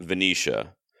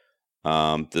 Venetia,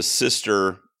 the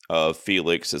sister of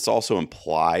Felix. It's also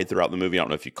implied throughout the movie. I don't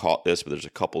know if you caught this, but there's a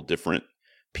couple different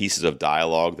pieces of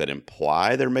dialogue that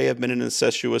imply there may have been an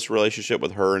incestuous relationship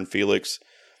with her and Felix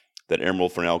that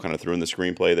Emerald Fennell kind of threw in the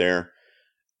screenplay there.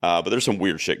 But there's some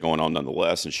weird shit going on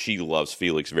nonetheless, and she loves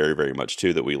Felix very, very much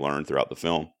too, that we learned throughout the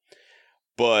film.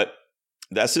 But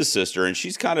that's his sister, and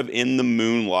she's kind of in the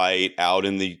moonlight, out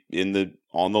on the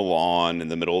lawn in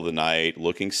the middle of the night,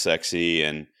 looking sexy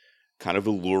and kind of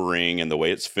alluring, and the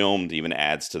way it's filmed even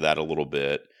adds to that a little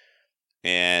bit.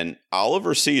 And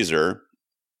Oliver sees her,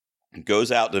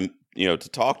 goes out to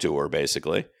talk to her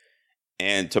basically,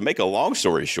 and to make a long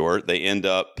story short, they end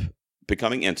up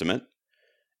becoming intimate,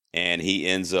 and he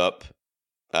ends up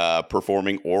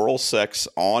performing oral sex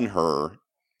on her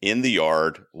in the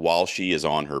yard while she is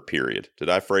on her period. Did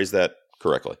I phrase that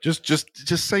correctly? Just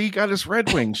say he got his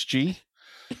Red Wings, G.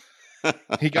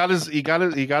 he got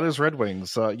his Red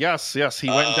Wings. Yes, he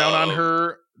went down on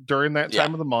her during that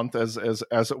time of the month, as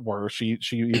it were. She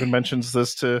even mentions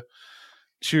this to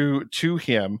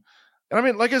him. And I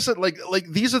mean, like I said, like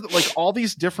these are like all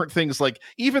these different things, like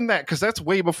even that, because that's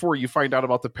way before you find out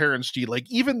about the parents, G. Like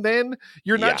even then,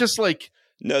 you're not just like.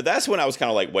 No, that's when I was kind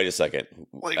of like, wait a second.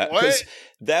 Like, what?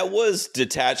 That was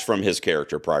detached from his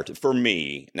character prior to, for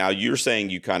me. Now, you're saying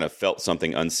you kind of felt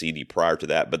something unseedy prior to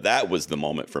that, but that was the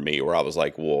moment for me where I was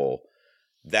like, well,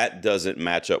 that doesn't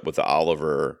match up with the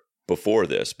Oliver before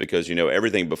this, because,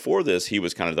 everything before this, he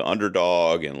was kind of the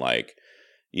underdog, and like,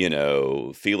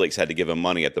 Felix had to give him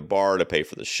money at the bar to pay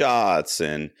for the shots,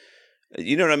 and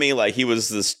you know what I mean? Like he was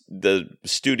the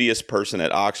studious person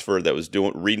at Oxford that was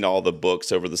reading all the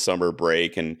books over the summer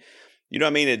break. And you know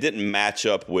what I mean? It didn't match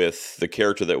up with the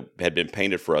character that had been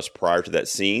painted for us prior to that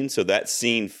scene. So that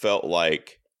scene felt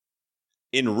like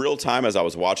in real time as I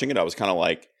was watching it, I was kind of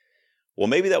like, well,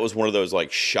 maybe that was one of those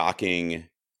like shocking,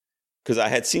 because I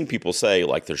had seen people say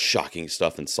like there's shocking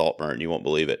stuff in Saltburn. You won't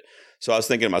believe it. So I was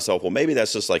thinking to myself, well, maybe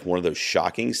that's just like one of those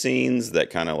shocking scenes that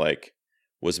kind of like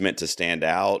was meant to stand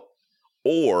out.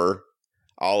 Or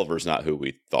Oliver's not who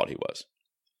we thought he was,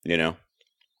 Yeah.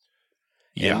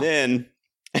 And then,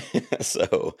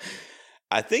 so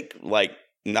I think like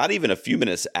not even a few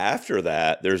minutes after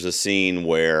that, there's a scene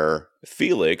where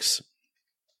Felix,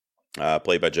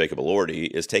 played by Jacob Elordi,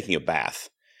 is taking a bath.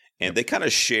 And they kind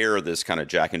of share this kind of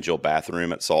Jack and Jill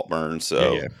bathroom at Saltburn.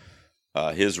 So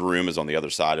his room is on the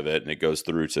other side of it, and it goes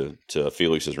through to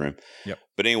Felix's room. Yep.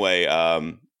 But anyway,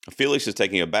 Felix is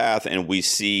taking a bath, and we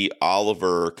see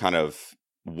Oliver kind of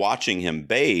watching him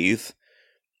bathe.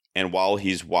 And while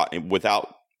he's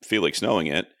without Felix knowing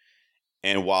it,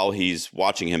 and while he's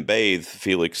watching him bathe,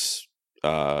 Felix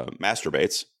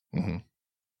masturbates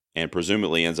and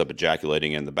presumably ends up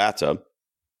ejaculating in the bathtub.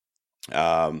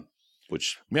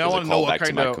 Which I want to know what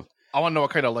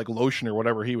kind of like lotion or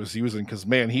whatever he was using, because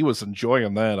man, he was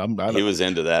enjoying that. He was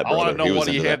into that. Brother. I want to know what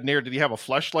he had near. Did he have a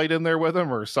fleshlight in there with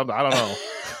him or something? I don't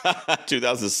know.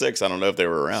 2006. I don't know if they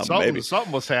were around. Maybe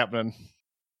something was happening.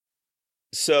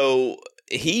 So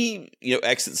he,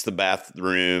 exits the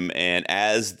bathroom, and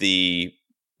as the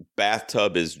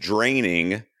bathtub is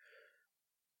draining,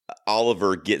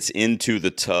 Oliver gets into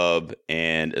the tub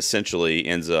and essentially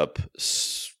ends up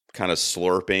kind of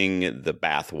slurping the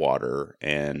bath water.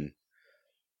 And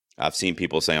I've seen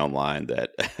people say online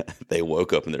that they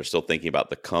woke up and they're still thinking about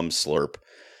the cum slurp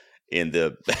in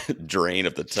the drain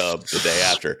of the tub the day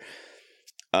after.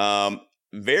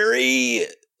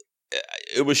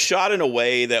 It was shot in a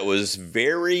way that was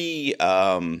very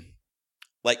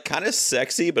like kind of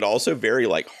sexy, but also very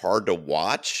like hard to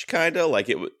watch, kind of like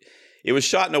it was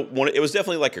shot it was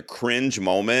definitely like a cringe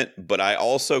moment, but I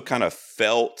also kind of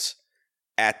felt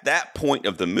at that point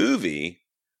of the movie,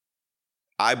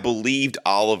 I believed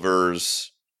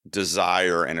Oliver's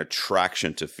desire and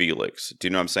attraction to Felix. Do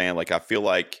you know what I'm saying? Like, I feel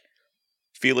like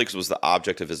Felix was the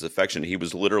object of his affection. He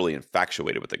was literally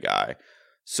infatuated with the guy.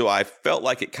 So I felt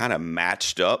like it kind of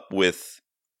matched up with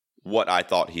what I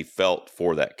thought he felt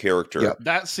for that character. Yeah,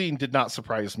 that scene did not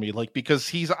surprise me, like, because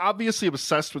he's obviously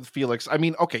obsessed with Felix. I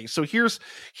mean, okay, so here's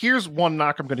one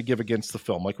knock I'm going to give against the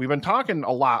film. Like, we've been talking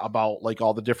a lot about like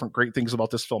all the different great things about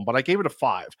this film, but I gave it a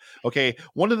 5. Okay,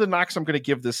 one of the knocks I'm going to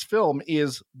give this film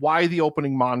is why the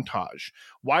opening montage.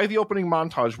 Why the opening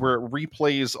montage where it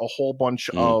replays a whole bunch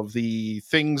of the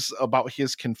things about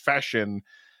his confession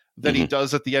that he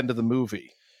does at the end of the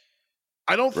movie.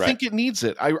 I don't think it needs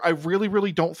it. I really,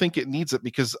 really don't think it needs it,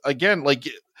 because again, like,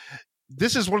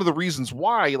 this is one of the reasons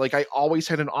why, like, I always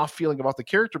had an off feeling about the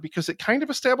character, because it kind of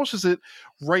establishes it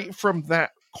right from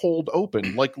that cold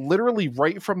open. Like, literally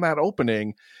right from that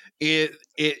opening, it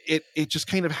just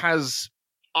kind of has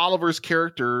Oliver's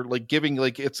character, like, giving,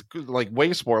 like, it's like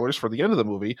way spoilers for the end of the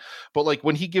movie, but like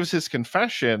when he gives his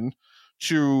confession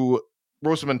to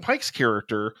Rosamund Pike's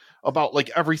character about like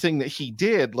everything that he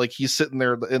did, like he's sitting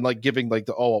there and like giving like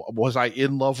was I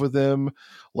in love with him?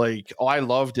 Like, I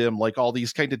loved him, like all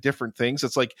these kind of different things.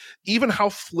 It's like even how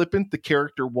flippant the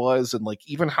character was, and like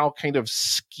even how kind of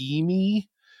schemy,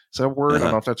 is that a word? I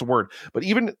don't know if that's a word, but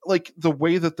even like the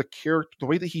way that the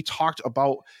way that he talked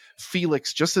about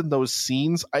Felix just in those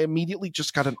scenes, I immediately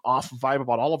just got an off vibe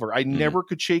about Oliver. I never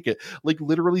could shake it, like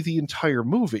literally the entire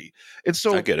movie. And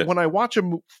so when I watch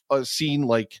a scene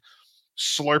like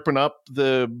slurping up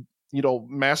the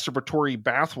masturbatory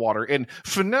bathwater, and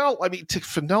Fennell, I mean, to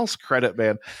Fennell's credit,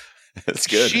 man, that's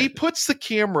good. She puts the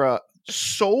camera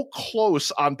so close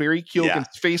on Barry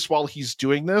Keoghan's face while he's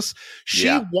doing this.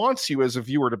 She wants you as a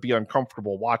viewer to be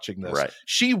uncomfortable watching this. Right.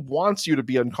 She wants you to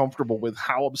be uncomfortable with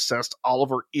how obsessed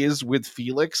Oliver is with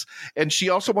Felix. And she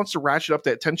also wants to ratchet up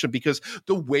that tension, because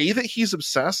the way that he's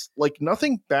obsessed, like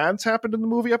nothing bad's happened in the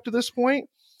movie up to this point.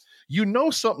 You know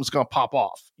something's going to pop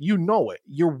off. You know it.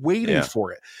 You're waiting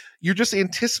for it. You're just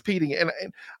anticipating it. And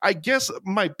I guess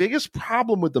my biggest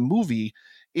problem with the movie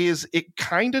is it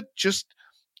kind of just,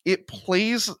 it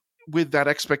plays with that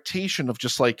expectation of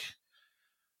just like,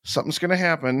 something's going to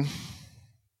happen.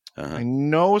 I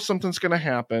know something's going to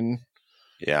happen.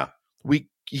 Yeah.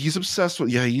 He's obsessed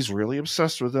with, he's really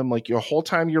obsessed with him. Like, your whole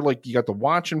time you're like, you got the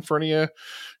watch in front of you. And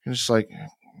it's just like,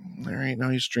 all right,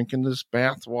 now he's drinking this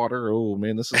bath water. Oh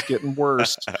man, this is getting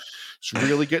worse. It's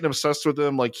really getting obsessed with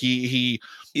him. Like he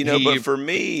but for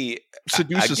me,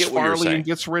 seduces Farley and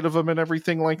gets rid of him and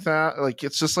everything like that. Like,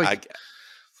 it's just like,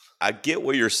 I get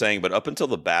what you're saying, but up until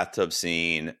the bathtub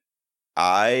scene,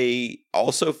 I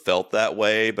also felt that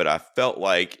way, but I felt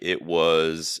like it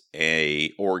was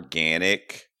a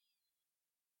organic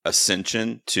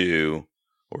ascension to,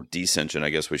 or descension,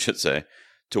 I guess we should say,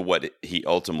 to what he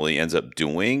ultimately ends up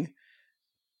doing.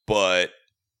 But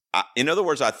in other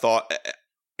words, I thought,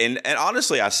 and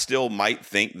honestly, I still might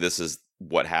think this is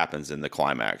what happens in the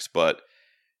climax, but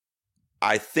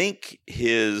I think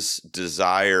his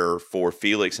desire for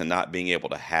Felix and not being able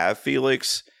to have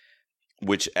Felix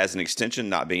which as an extension,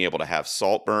 not being able to have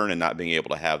Saltburn and not being able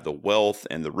to have the wealth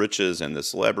and the riches and the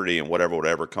celebrity and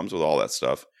whatever comes with all that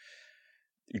stuff,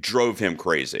 drove him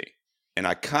crazy. And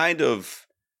I kind of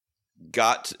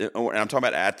and I'm talking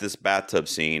about at this bathtub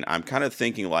scene, I'm kind of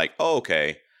thinking like, oh,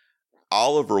 okay,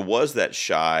 Oliver was that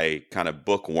shy kind of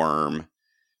bookworm,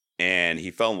 and he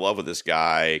fell in love with this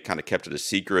guy, kind of kept it a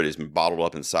secret. He's been bottled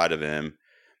up inside of him,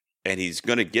 and he's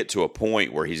going to get to a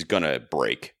point where he's going to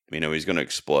break. He's going to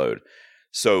explode.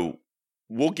 So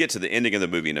we'll get to the ending of the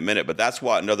movie in a minute, but that's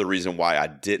another reason why I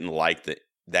didn't like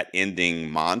that ending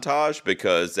montage,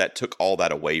 because that took all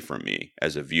that away from me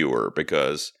as a viewer.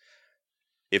 Because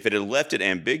if it had left it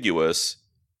ambiguous,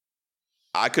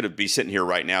 I could be sitting here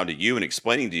right now to you and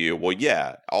explaining to you, well,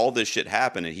 yeah, all this shit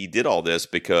happened and he did all this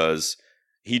because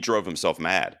he drove himself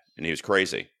mad and he was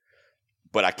crazy.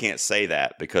 But I can't say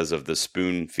that because of the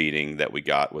spoon feeding that we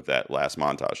got with that last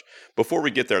montage. Before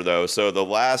we get there, though, so the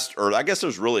last, or I guess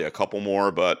there's really a couple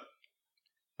more, but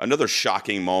another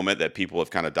shocking moment that people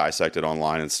have kind of dissected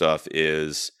online and stuff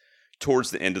is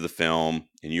towards the end of the film,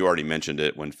 and you already mentioned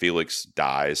it, when Felix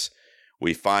dies,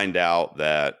 we find out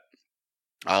that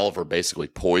Oliver basically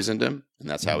poisoned him, and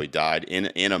that's how he died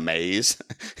in a maze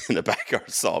in the backyard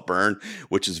of Saltburn,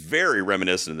 which is very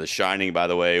reminiscent of The Shining, by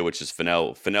the way, which is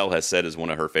Fennell has said is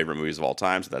one of her favorite movies of all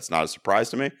time, so that's not a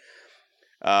surprise to me.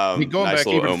 Going nice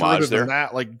back even further there. than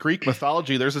that, like Greek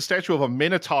mythology, there's a statue of a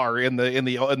minotaur in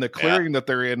the clearing that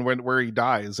they're in where he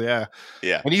dies. Yeah,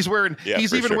 and he's wearing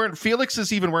Felix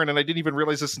is even wearing, and I didn't even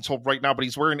realize this until right now, but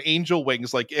he's wearing angel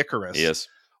wings like Icarus. He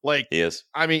is.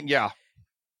 I mean, yeah.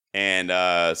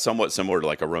 And somewhat similar to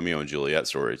like a Romeo and Juliet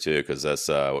story too, because that's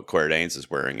what Claire Danes is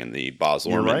wearing in the Baz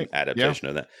Luhrmann adaptation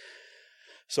of that.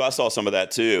 So I saw some of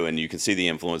that too, and you can see the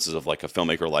influences of like a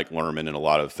filmmaker like Luhrmann in a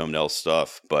lot of Fennell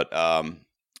stuff. But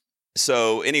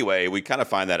so anyway, we kind of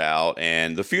find that out,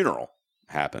 and the funeral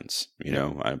happens.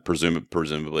 I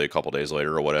presumably a couple days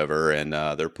later or whatever, and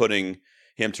they're putting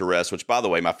him to rest. Which, by the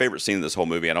way, my favorite scene in this whole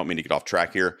movie. I don't mean to get off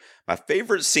track here. My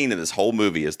favorite scene in this whole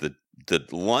movie is the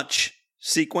lunch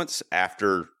sequence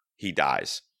after he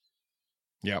dies.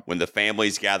 Yeah. When the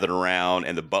family's gathered around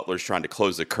and the butler's trying to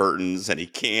close the curtains and he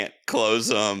can't close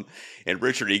them, and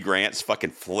Richard E. Grant's fucking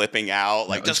flipping out,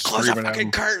 like, just close the fucking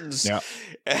curtains. Yeah.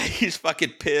 And he's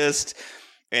fucking pissed.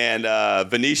 And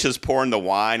Venetia's pouring the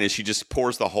wine, and she just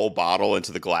pours the whole bottle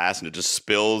into the glass, and it just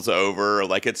spills over.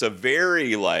 Like, it's a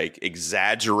very like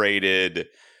exaggerated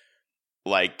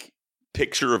like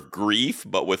picture of grief,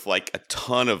 but with like a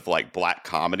ton of like black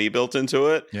comedy built into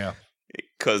it. Yeah.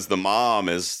 Because the mom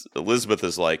Elizabeth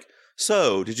is like,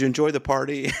 so did you enjoy the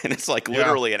party? And it's like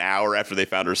literally an hour after they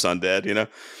found her son dead,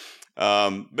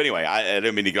 But anyway, I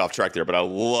didn't mean to get off track there, but I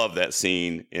love that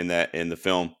scene in the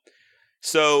film.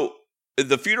 So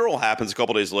the funeral happens a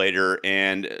couple days later,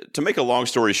 and to make a long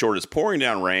story short, it's pouring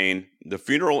down rain.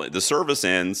 The service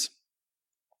ends,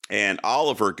 and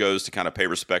Oliver goes to kind of pay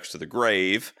respects to the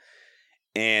grave.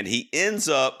 And he ends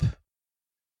up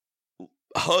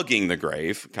hugging the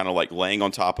grave, kind of like laying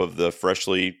on top of the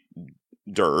freshly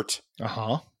dirt.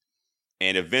 Uh-huh.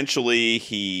 And eventually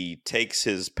he takes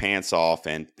his pants off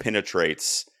and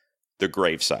penetrates the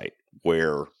gravesite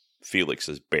where Felix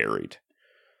is buried.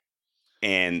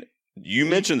 And you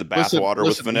mentioned the bathwater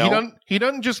with Fennell. He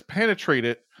doesn't just penetrate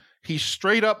it. He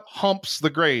straight up humps the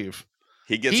grave.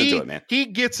 He gets into it, man. He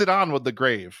gets it on with the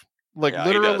grave. Like,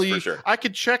 literally, he does, for sure. I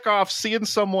could check off seeing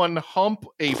someone hump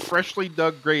a freshly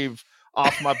dug grave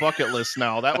off my bucket list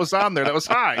now. That was on there. That was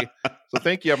high. So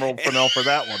thank you, Emerald Fennell, for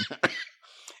that one.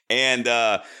 And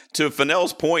to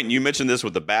Fennell's point, and you mentioned this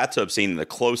with the bathtub scene and the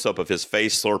close-up of his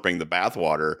face slurping the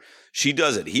bathwater, she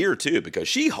does it here, too, because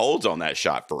she holds on that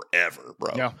shot forever,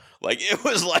 bro. Yeah. Like, it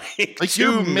was like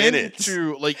 2 minutes.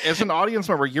 As an audience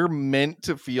member, you're meant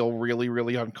to feel really,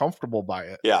 really uncomfortable by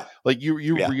it. Yeah. Like, you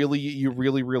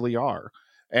really, really are.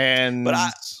 And but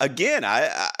I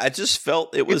just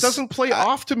felt it doesn't play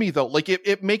off to me, though. Like,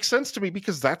 it makes sense to me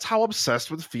because that's how obsessed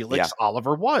with Felix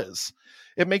Oliver was.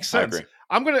 It makes sense. I agree.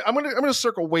 I'm gonna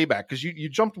circle way back because you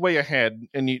jumped way ahead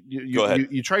and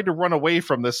you tried to run away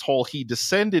from this whole he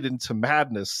descended into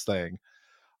madness thing.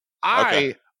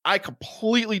 I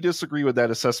completely disagree with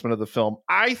that assessment of the film.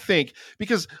 I think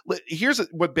because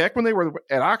back when they were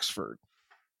at Oxford,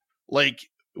 like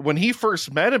when he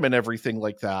first met him and everything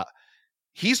like that,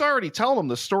 he's already telling him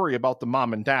the story about the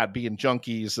mom and dad being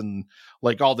junkies and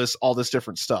like all this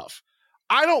different stuff.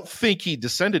 I don't think he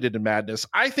descended into madness.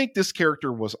 I think this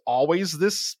character was always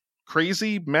this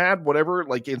crazy, mad, whatever,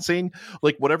 like insane,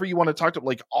 like whatever you want to talk to,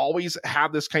 like always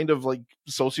have this kind of like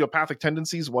sociopathic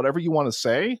tendencies, whatever you want to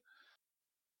say.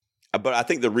 But I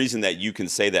think the reason that you can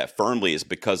say that firmly is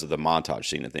because of the montage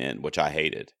scene at the end, which I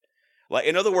hated. Like,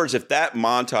 in other words, if that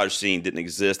montage scene didn't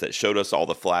exist that showed us all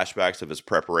the flashbacks of his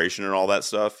preparation and all that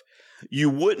stuff, you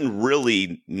wouldn't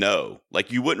really know. Like,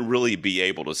 you wouldn't really be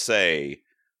able to say,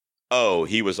 oh,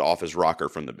 he was off his rocker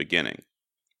from the beginning.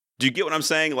 Do you get what I'm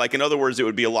saying? Like, in other words, it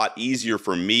would be a lot easier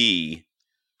for me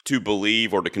to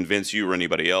believe or to convince you or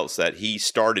anybody else that he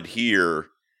started here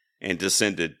and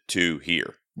descended to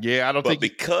here. Yeah, I don't think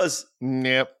because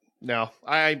Yep. No,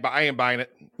 I ain't buying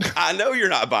it. I know you're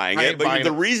not buying it, but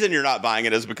the reason you're not buying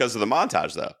it is because of the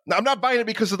montage, though. No, I'm not buying it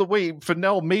because of the way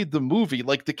Fennell made the movie.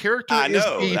 Like, the character I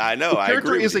know. The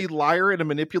character is a liar and a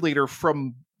manipulator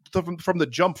from the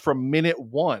jump, from minute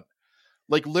one.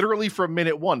 Like, literally from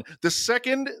minute one. The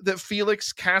second that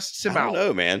Felix casts him out, I don't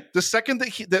know, man. The second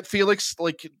that Felix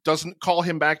doesn't call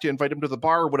him back to invite him to the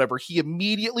bar or whatever, he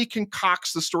immediately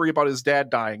concocts the story about his dad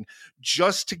dying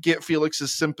just to get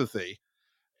Felix's sympathy.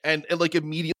 And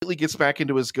immediately gets back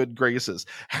into his good graces.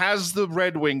 Has the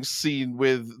Red Wings scene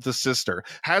with the sister.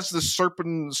 Has the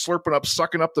slurping up,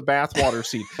 sucking up the bathwater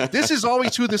scene. This is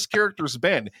always who this character's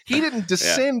been. He didn't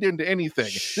descend into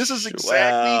anything. This is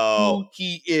exactly who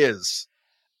he is.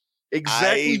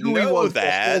 Exactly who he was the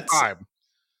whole time.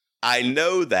 I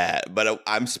know that, but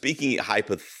I'm speaking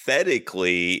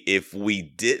hypothetically. If we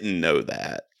didn't know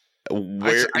that, do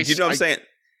you know what I'm saying?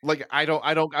 Like, I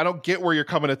don't get where you're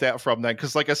coming at that from then,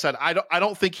 because like I said, I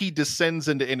don't think he descends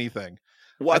into anything.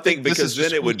 Well, I think because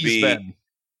then it would be,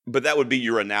 but that would be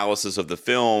your analysis of the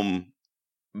film,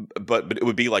 but it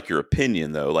would be like your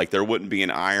opinion though. Like, there wouldn't be an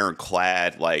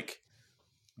ironclad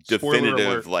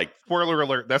definitive spoiler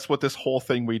alert. That's what this whole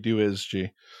thing we do is, G.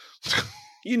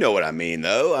 You know what I mean,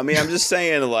 though. I mean, I'm just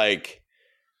saying, like,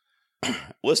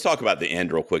 let's talk about the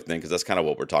end real quick then, because that's kind of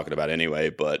what we're talking about anyway.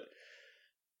 But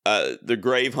the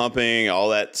grave humping, all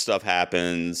that stuff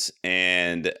happens,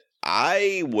 and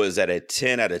I was at a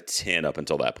 10 out of 10 up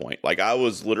until that point. Like, I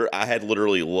had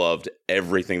literally loved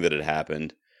everything that had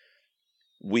happened.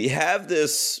 We have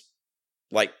this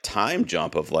time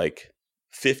jump of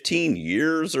 15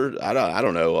 years, or I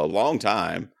don't know, a long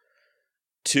time,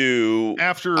 to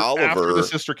after the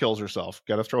sister kills herself.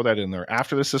 Got to throw that in there.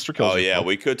 After the sister kills herself. Yeah,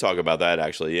 we could talk about that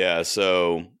actually. Yeah,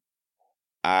 so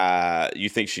you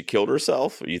think she killed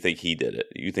herself, or you think he did it?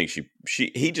 You think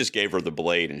he just gave her the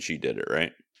blade and she did it,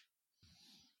 right?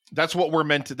 That's what we're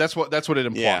meant to. That's what it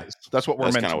implies. Yeah, that's what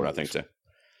we're meant to. That's kind of what I think too.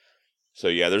 So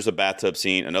yeah, there's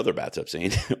another bathtub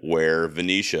scene where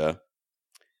Venetia,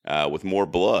 with more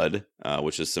blood,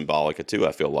 which is symbolic too,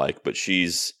 I feel like, but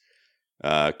she's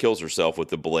kills herself with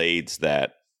the blades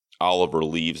that Oliver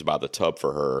leaves by the tub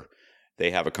for her.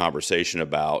 They have a conversation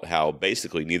about how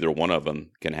basically neither one of them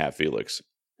can have Felix,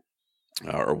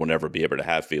 or will never be able to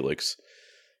have Felix.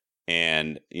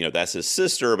 And, that's his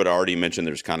sister, but I already mentioned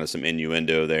there's kind of some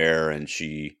innuendo there, and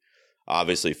she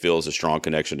obviously feels a strong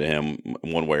connection to him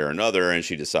one way or another, and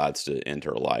she decides to end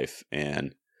her life,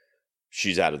 and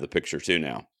she's out of the picture too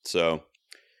now. So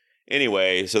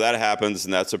anyway, so that happens,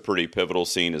 and that's a pretty pivotal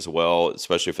scene as well,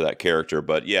 especially for that character.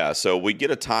 But yeah, so we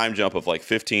get a time jump of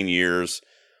 15 years.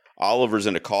 Oliver's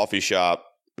in a coffee shop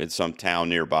in some town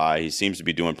nearby. He seems to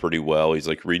be doing pretty well. He's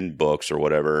reading books or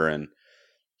whatever, and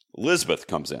Elizabeth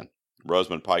comes in,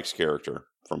 Rosamund Pike's character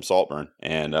from Saltburn,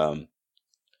 and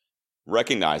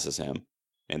recognizes him,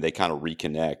 and they kind of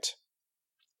reconnect.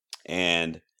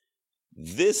 And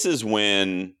this is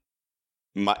when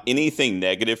anything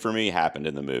negative for me happened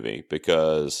in the movie,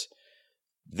 because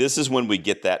this is when we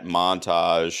get that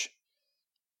montage,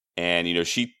 and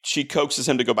she coaxes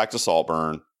him to go back to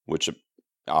Saltburn, which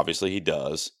obviously he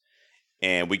does,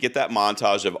 and we get that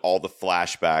montage of all the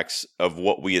flashbacks of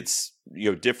what we had,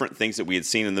 different things that we had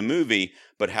seen in the movie,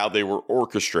 but how they were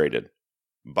orchestrated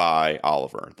by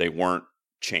Oliver. They weren't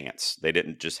chance. They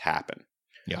didn't just happen.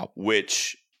 Yeah.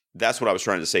 Which, that's what I was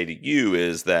trying to say to you,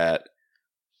 is that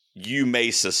you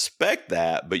may suspect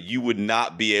that, but you would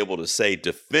not be able to say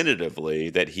definitively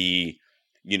that he,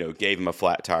 gave him a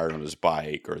flat tire on his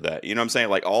bike, or that, what I'm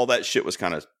saying? All that shit was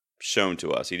kind of shown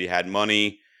to us. He had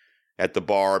money at the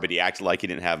bar, but he acted like he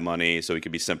didn't have money, so he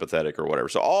could be sympathetic or whatever.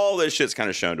 So all this shit's kind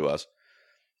of shown to us,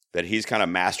 that he's kind of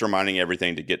masterminding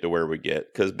everything to get to where we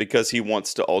get, because he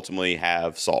wants to ultimately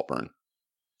have Saltburn.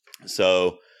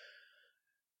 So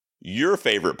your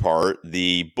favorite part,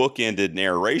 the bookended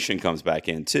narration, comes back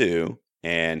in too,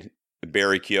 and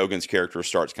Barry Keoghan's character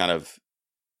starts kind of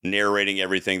narrating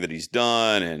everything that he's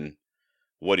done and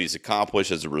what he's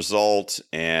accomplished as a result.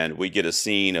 And we get a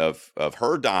scene of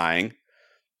her dying.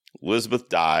 Elizabeth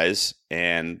dies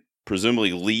and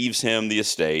presumably leaves him the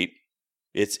estate.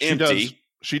 It's empty.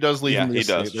 She does leave him the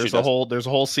estate. There's a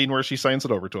whole scene where she signs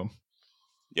it over to him.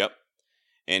 Yep.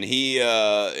 And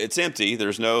it's empty.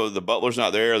 The butler's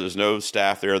not there. There's no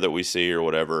staff there that we see or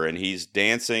whatever. And he's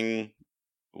dancing,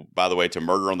 by the way, to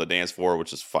Murder on the Dance Floor,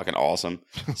 which is fucking awesome.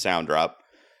 Sound drop.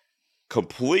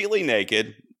 Completely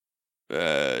naked.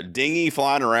 Dingy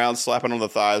flying around, slapping on the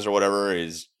thighs or whatever.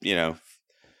 He's, doing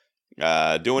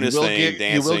his thing,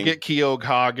 dancing. You will get Keogh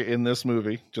Hogg in this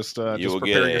movie. Just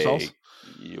prepare yourselves.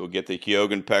 You'll get the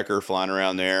Keoghan Pecker flying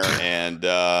around there. And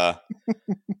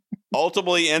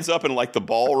ultimately ends up in like the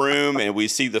ballroom, and we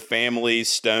see the family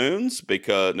stones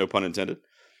because, no pun intended,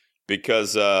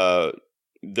 because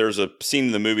there's a scene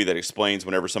in the movie that explains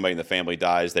whenever somebody in the family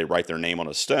dies, they write their name on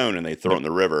a stone and they throw it in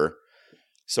the river.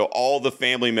 So all the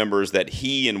family members that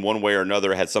he in one way or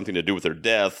another had something to do with their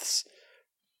deaths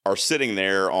are sitting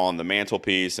there on the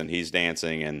mantelpiece, and he's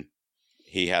dancing, and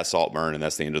he has Saltburn, and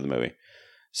that's the end of the movie.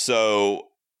 So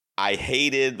I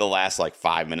hated the last like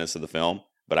 5 minutes of the film,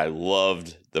 but I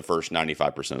loved the first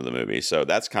 95% of the movie. So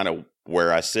that's kind of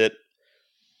where I sit.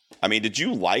 I mean, did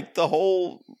you like the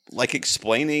whole like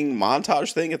explaining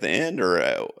montage thing at the end,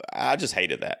 or I just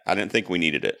hated that. I didn't think we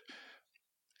needed it.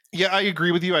 Yeah, I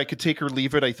agree with you. I could take or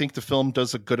leave it. I think the film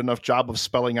does a good enough job of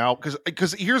spelling out,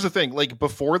 because here's the thing, like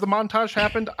before the montage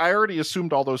happened, I already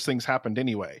assumed all those things happened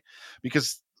anyway,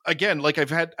 because again, like I've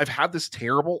had this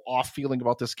terrible off feeling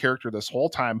about this character this whole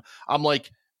time. I'm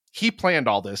like, he planned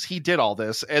all this, he did all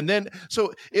this, and then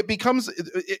so it becomes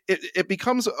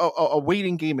a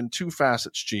waiting game in two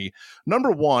facets. G,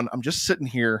 number one, I'm just sitting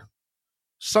here,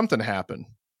 something happened.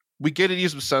 We get it.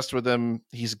 He's obsessed with him.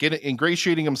 He's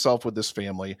ingratiating himself with this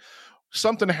family.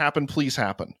 Something happened. Please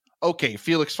happen. Okay.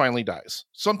 Felix finally dies.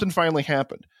 Something finally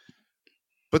happened.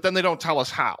 But then they don't tell us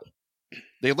how.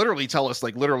 They literally tell us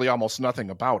like literally almost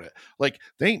nothing about it. Like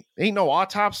they ain't no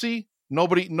autopsy.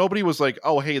 Nobody was like,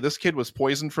 oh, hey, this kid was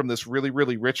poisoned from this really,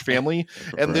 really rich family.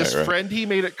 And this friend he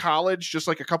made at college just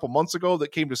like a couple months ago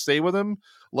that came to stay with him.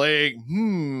 Like,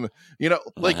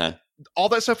 like all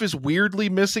that stuff is weirdly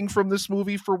missing from this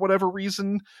movie for whatever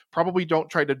reason. Probably don't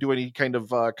try to do any kind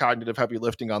of cognitive heavy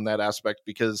lifting on that aspect,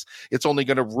 because it's only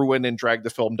going to ruin and drag the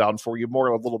film down for you more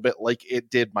a little bit like it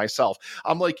did myself.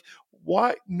 I'm like,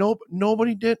 why?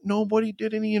 Nobody did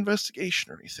any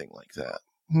investigation or anything like that.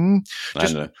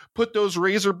 Just put those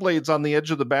razor blades on the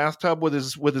edge of the bathtub with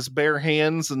his bare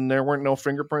hands, and there weren't no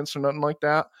fingerprints or nothing like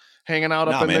that hanging out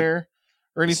up in there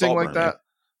or anything like that.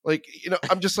 Like,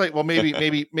 I'm just like, well,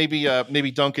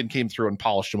 maybe Duncan came through and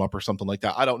polished him up or something like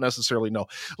that. I don't necessarily know.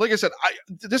 Like I said,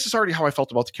 this is already how I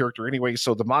felt about the character anyway.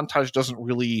 So the montage doesn't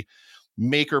really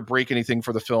make or break anything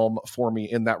for the film for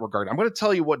me in that regard. I'm going to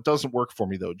tell you what doesn't work for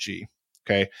me though. G.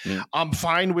 Okay. I'm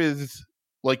fine with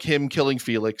like him killing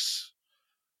Felix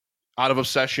out of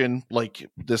obsession, like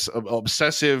this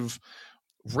obsessive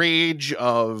rage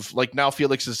of like, now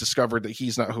Felix has discovered that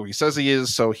he's not who he says he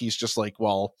is. So he's just like,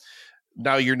 well,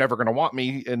 now you're never going to want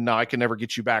me, and now I can never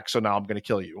get you back. So now I'm going to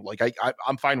kill you. Like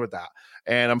I'm fine with that.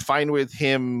 And I'm fine with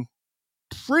him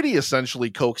pretty essentially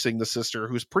coaxing the sister,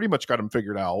 who's pretty much got him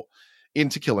figured out,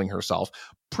 into killing herself.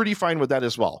 Pretty fine with that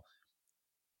as well.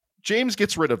 James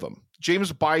gets rid of him.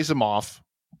 James buys him off,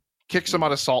 kicks him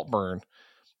out of Saltburn.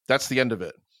 That's the end of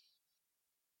it.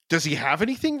 Does he have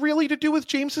anything really to do with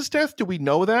James's death? Do we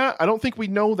know that? I don't think we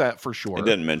know that for sure. It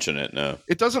didn't mention it, no.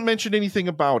 It doesn't mention anything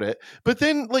about it. But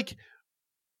then, like,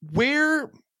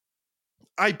 where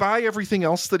I buy everything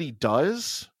else that he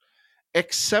does,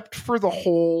 except for the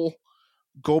whole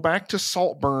go back to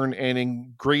Saltburn and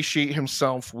ingratiate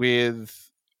himself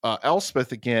with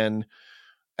Elspeth again,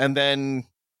 and then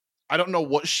I don't know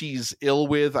what she's ill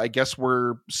with. I guess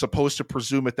we're supposed to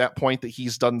presume at that point that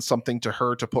he's done something to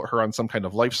her to put her on some kind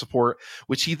of life support,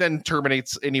 which he then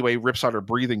terminates anyway, rips out her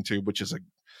breathing tube, which is a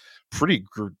pretty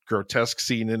grotesque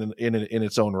scene in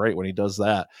its own right when he does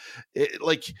that.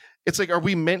 It's like, are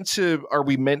we meant to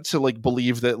like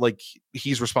believe that like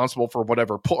he's responsible for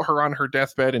whatever put her on her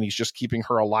deathbed and he's just keeping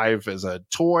her alive as a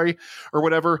toy or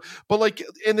whatever? But like,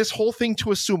 in this whole thing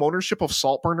to assume ownership of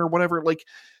Saltburn or whatever, like,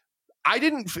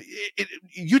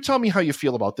 you tell me how you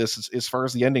feel about this as far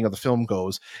as the ending of the film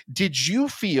goes. Did you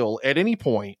feel at any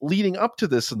point leading up to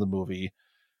this in the movie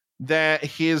that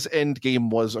his end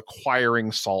game was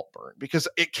acquiring Saltburn? Because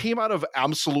it came out of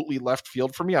absolutely left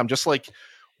field for me. I'm just like,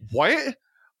 what?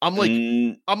 I'm like,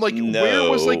 no. Where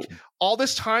was like all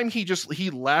this time he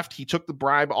left, he took the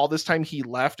bribe, all this time he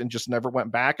left and just never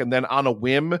went back. And then on a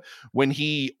whim, when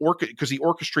because he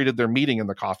orchestrated their meeting in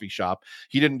the coffee shop,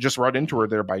 he didn't just run into her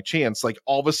there by chance. Like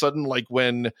all of a sudden, like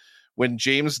when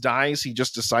James dies, he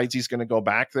just decides he's going to go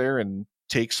back there and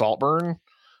take Saltburn.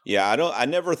 Yeah, I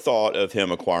never thought of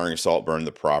him acquiring Saltburn,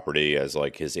 the property, as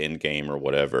like his end game or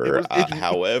whatever.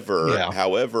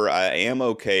 However, I am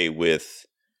okay with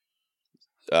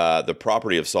the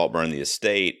property of Saltburn, the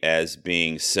estate, as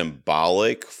being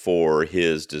symbolic for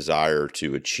his desire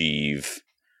to achieve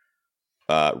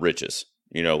riches.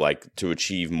 You know, like to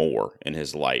achieve more in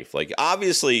his life. Like,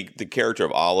 obviously, the character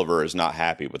of Oliver is not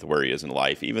happy with where he is in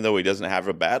life, even though he doesn't have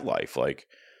a bad life. Like,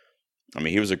 I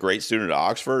mean, he was a great student at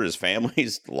Oxford. His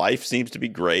family's life seems to be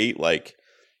great. Like,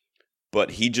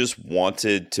 but he just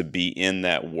wanted to be in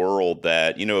that world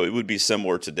that, you know, it would be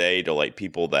similar today to like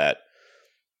people that,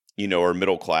 you know, are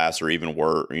middle class or even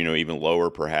were, you know, even lower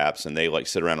perhaps. And they like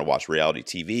sit around and watch reality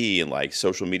TV and like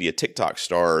social media TikTok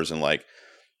stars and like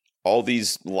all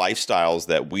these lifestyles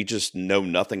that we just know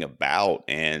nothing about.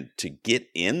 And to get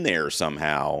in there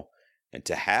somehow and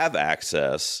to have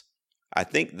access, I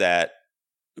think that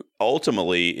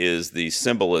ultimately is the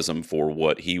symbolism for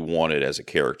what he wanted as a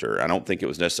character. I don't think it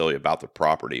was necessarily about the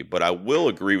property, but I will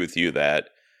agree with you that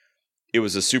it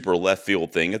was a super left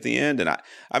field thing at the end. And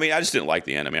I mean, I just didn't like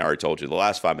the end. I mean, I already told you the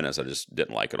last 5 minutes, I just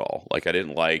didn't like it all. Like, I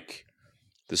didn't like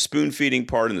the spoon feeding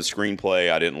part in the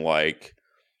screenplay. I didn't like,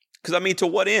 because I mean, to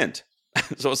what end?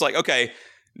 So it's like, okay,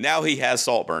 now he has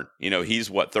Saltburn. You know, he's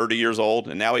what, 30 years old,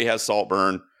 and now he has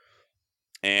Saltburn.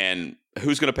 And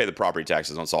who's going to pay the property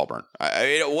taxes on Saltburn?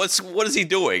 What is he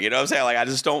doing? You know what I'm saying? Like, I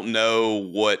just don't know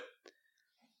what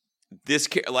this,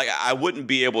 like, I wouldn't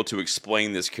be able to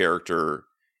explain this character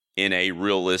in a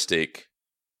realistic,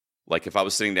 like, if I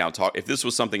was sitting down if this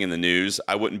was something in the news,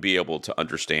 I wouldn't be able to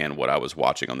understand what I was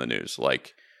watching on the news.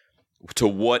 Like, to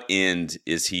what end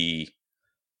is he?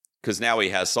 Because now he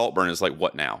has Saltburn. Is like,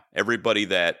 what now? Everybody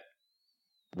that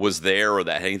was there or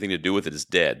that had anything to do with it is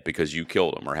dead because you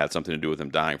killed him or had something to do with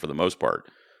him dying for the most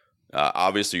part.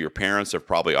 Obviously, your parents have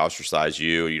probably ostracized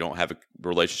you. You don't have a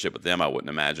relationship with them, I wouldn't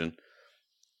imagine.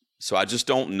 So I just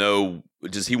don't know.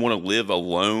 Does he want to live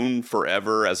alone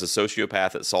forever as a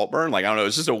sociopath at Saltburn? Like, I don't know.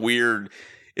 It's just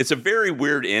it's a very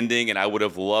weird ending, and I would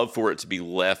have loved for it to be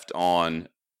left on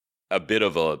a bit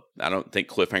of a, I don't think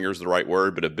cliffhanger is the right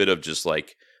word, but a bit of just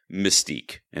like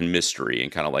mystique and mystery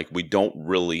and kind of like, we don't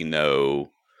really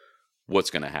know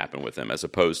what's going to happen with him, as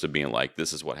opposed to being like,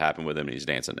 this is what happened with him and he's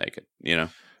dancing naked, you know?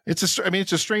 It's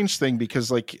a strange thing because,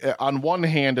 like, on one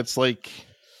hand, it's like,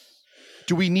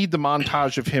 do we need the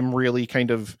montage of him really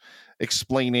kind of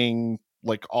explaining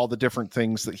like all the different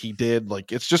things that he did?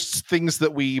 Like, it's just things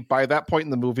that by that point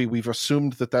in the movie, we've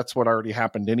assumed that that's what already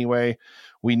happened anyway.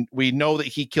 We know that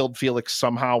he killed Felix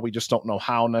somehow. We just don't know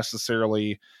how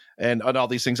necessarily. And all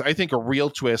these things. I think a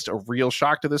real twist, a real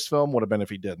shock to this film would have been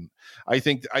if he didn't. I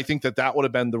think that would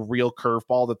have been the real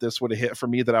curveball that this would have hit for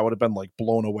me, that I would have been like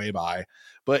blown away by.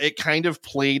 But it kind of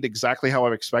played exactly how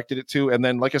I expected it to. And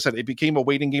then, like I said, it became a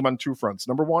waiting game on two fronts.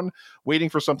 Number one,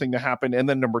 waiting for something to happen. And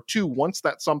then number two, once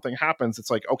that something happens, it's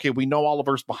like, okay, we know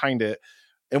Oliver's behind it.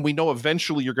 And we know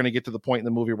eventually you're going to get to the point in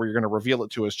the movie where you're going to reveal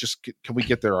it to us. Just can we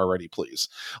get there already, please?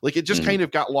 Like, it just kind of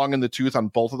got long in the tooth on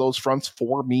both of those fronts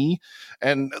for me.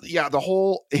 And yeah, the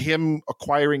whole him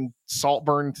acquiring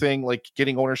Saltburn thing, like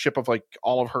getting ownership of like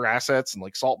all of her assets and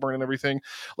like Saltburn and everything.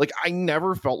 Like, I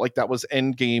never felt like that was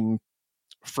endgame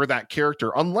for that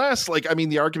character, unless, like, I mean,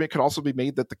 the argument could also be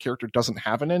made that the character doesn't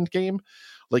have an end game.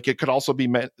 Like, it could also be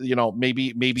meant, you know,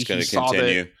 maybe he saw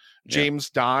that James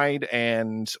died,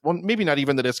 and well, maybe not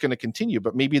even that it's going to continue,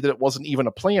 but maybe that it wasn't even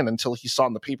a plan until he saw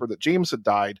in the paper that James had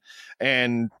died,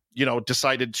 and, you know,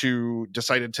 decided to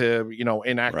you know,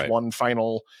 enact one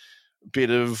final bit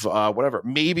of whatever.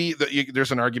 Maybe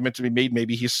there's an argument to be made.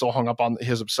 Maybe he's so hung up on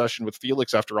his obsession with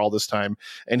Felix after all this time,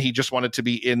 and he just wanted to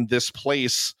be in this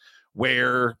place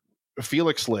where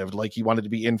Felix lived. Like, he wanted to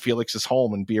be in Felix's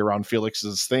home and be around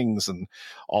Felix's things and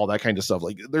all that kind of stuff.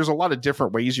 Like, there's a lot of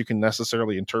different ways you can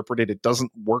necessarily interpret it. It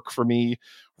doesn't work for me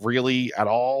really at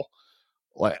all.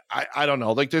 Like, I don't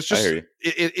know. Like, there's just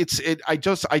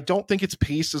I don't think it's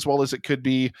paced as well as it could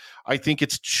be. I think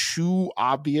it's too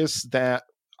obvious that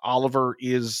Oliver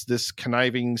is this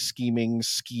conniving, scheming,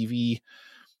 skeevy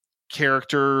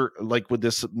character, like with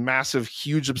this massive,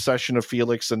 huge obsession of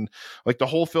Felix, and like the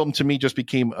whole film to me just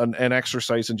became an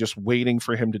exercise in just waiting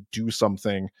for him to do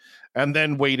something, and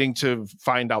then waiting to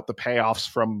find out the payoffs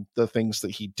from the things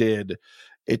that he did.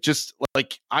 It just,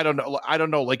 like, I don't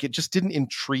know, like, it just didn't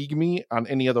intrigue me on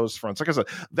any of those fronts. Like I said,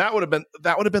 that would have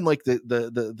been like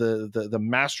the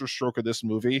master stroke of this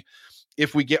movie,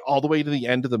 if we get all the way to the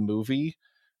end of the movie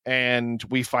and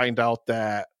we find out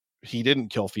that he didn't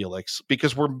kill Felix,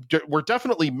 because we're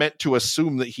definitely meant to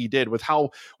assume that he did, with how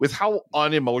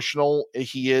unemotional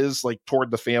he is, like,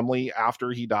 toward the family after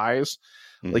he dies.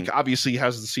 Like, obviously he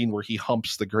has the scene where he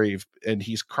humps the grave and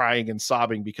he's crying and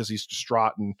sobbing because he's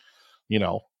distraught and, you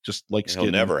know, just like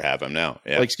he'll never have him now.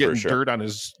 Yeah, like getting dirt on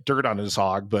his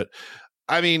hog. But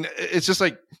I mean, it's just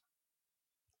like,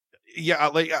 yeah,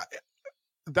 like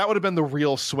that would have been the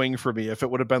real swing for me if it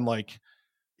would have been like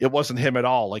it wasn't him at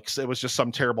all. Like it was just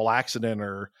some terrible accident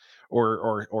or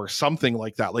something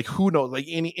like that. Like who knows? Like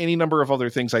any number of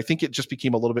other things. I think it just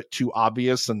became a little bit too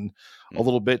obvious and a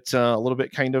little bit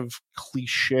kind of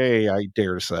cliche, I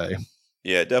dare to say.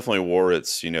 Yeah, it definitely wore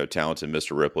its, talented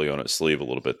Mr. Ripley on its sleeve a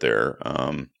little bit there.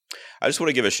 I just want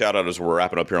to give a shout out as we're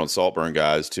wrapping up here on Saltburn,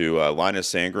 guys, to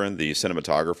Linus Sandgren, the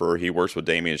cinematographer. He works with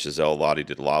Damien Chazelle a lot. He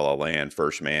did La La Land,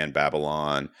 First Man,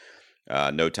 Babylon,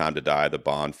 No Time to Die, the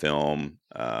Bond film.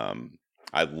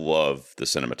 I love the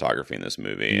cinematography in this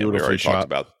movie. And we already talked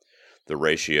about the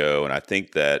ratio. And I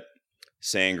think that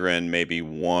Sandgren may be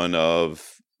one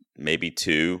of maybe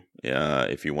two,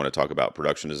 if you want to talk about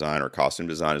production design or costume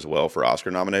design as well for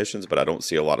Oscar nominations. But I don't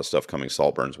see a lot of stuff coming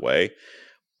Saltburn's way.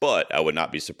 But I would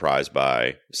not be surprised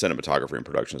by cinematography and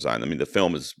production design. I mean, the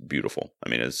film is beautiful. I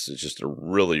mean, it's just a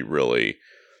really, really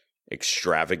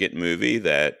extravagant movie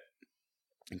that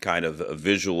kind of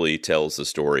visually tells the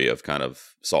story of kind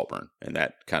of Saltburn and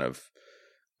that kind of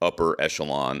upper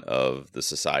echelon of the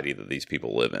society that these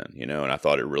people live in, and I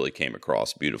thought it really came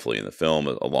across beautifully in the film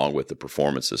along with the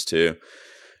performances too.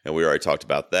 And we already talked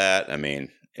about that. I mean,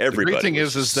 everybody the great thing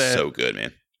is that so good,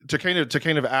 man. To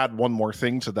kind of add one more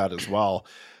thing to that as well,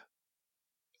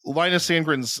 Linus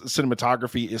Sandgren's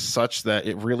cinematography is such that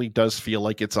it really does feel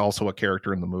like it's also a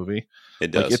character in the movie. It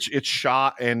does. Like it's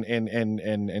shot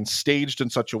and staged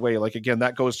in such a way. Like, again,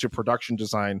 that goes to production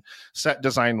design, set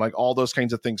design, like all those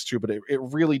kinds of things too. But it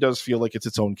really does feel like it's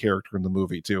its own character in the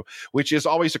movie too, which is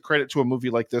always a credit to a movie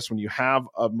like this. When you have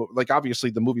like, obviously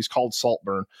the movie's called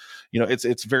Saltburn,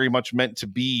 it's very much meant to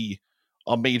be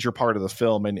a major part of the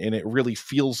film. And it really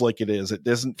feels like it is. It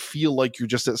doesn't feel like you're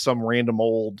just at some random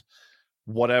old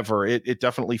whatever. It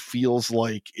definitely feels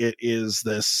like it is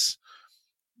this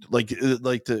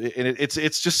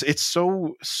it's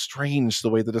so strange the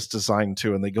way that it's designed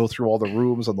too. And they go through all the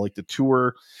rooms on like the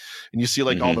tour and you see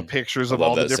like all the pictures of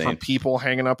all the different people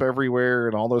hanging up everywhere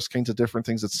and all those kinds of different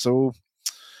things. It's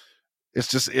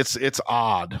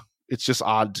odd. It's just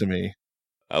odd to me.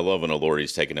 I love when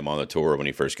Elordi's taking him on the tour when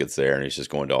he first gets there and he's just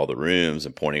going to all the rooms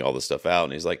and pointing all the stuff out.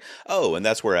 And he's like, oh, and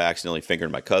that's where I accidentally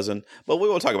fingered my cousin. But we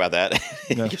won't talk about that.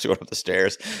 He keeps going up the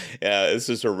stairs. Yeah, it's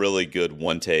just a really good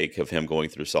one take of him going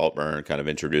through Saltburn, kind of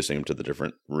introducing him to the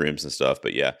different rooms and stuff.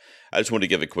 But yeah, I just wanted to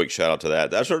give a quick shout out to that.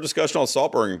 That's our discussion on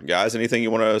Saltburn, guys. Anything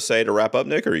you want to say to wrap up,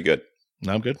 Nick, or are you good?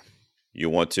 No, I'm good. You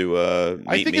want to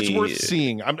I think it's worth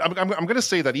seeing. I'm going to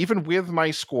say that even with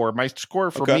my score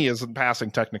for me isn't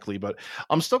passing technically, but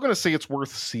I'm still going to say it's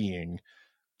worth seeing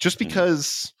just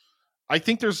because I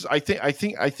think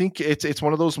it's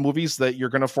one of those movies that you're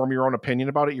going to form your own opinion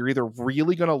about it. You're either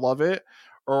really going to love it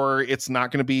or it's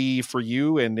not going to be for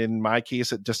you. And in my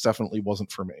case, it just definitely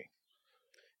wasn't for me.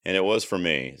 And it was for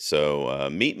me. So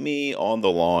meet me on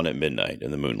the lawn at midnight in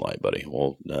the moonlight, buddy.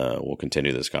 We'll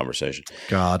continue this conversation.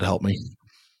 God help me.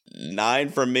 9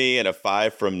 from me and a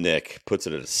 5 from Nick puts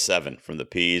it at a 7 from the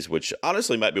P's, which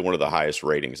honestly might be one of the highest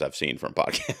ratings I've seen from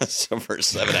podcasts. So for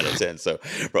 7 out of 10. So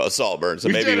for Saltburn. So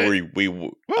maybe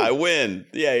I win.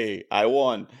 Yay, I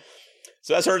won.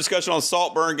 So that's our discussion on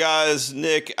Saltburn, guys.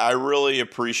 Nick, I really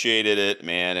appreciated it,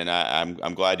 man. And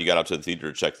I'm glad you got up to the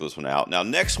theater to check this one out. Now,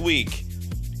 next week,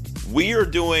 we are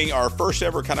doing our first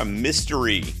ever kind of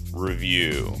mystery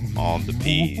review on the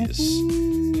P's.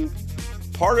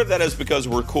 Part of that is because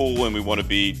we're cool and we want to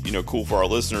be, cool for our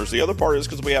listeners. The other part is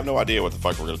because we have no idea what the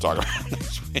fuck we're going to talk about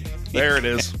next week. There it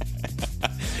is.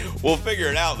 We'll figure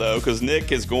it out, though, because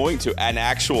Nick is going to an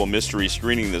actual mystery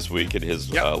screening this week at his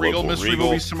Regal Mystery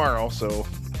Movies tomorrow. So,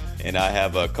 and I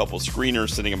have a couple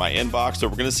screeners sitting in my inbox, so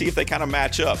we're going to see if they kind of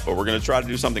match up. But we're going to try to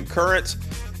do something current,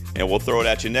 and we'll throw it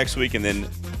at you next week. And then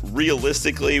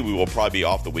realistically, we will probably be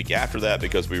off the week after that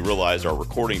because we realize our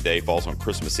recording day falls on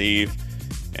Christmas Eve.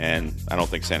 And I don't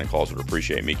think Santa Claus would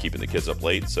appreciate me keeping the kids up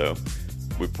late. So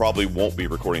we probably won't be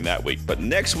recording that week. But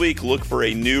next week, look for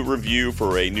a new review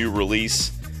for a new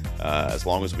release as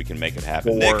long as we can make it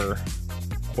happen. Nick,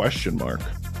 question mark.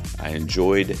 I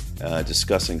enjoyed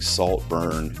discussing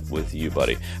Saltburn with you,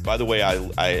 buddy. By the way,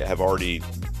 I have already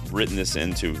written this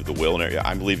into the will and area.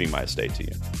 I'm leaving my estate to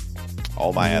you.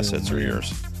 All my assets are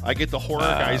yours. I get the horror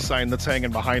guy sign that's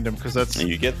hanging behind him because that's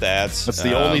you get that. That's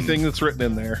the only thing that's written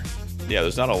in there. Yeah,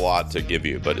 there's not a lot to give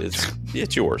you, but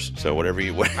it's yours. So whatever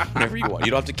you want. You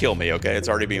don't have to kill me, okay? It's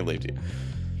already being left to you.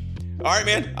 All right,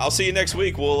 man. I'll see you next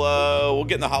week. We'll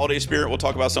get in the holiday spirit. We'll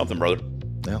talk about something, brother.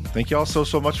 Yeah. Thank you all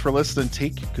so much for listening.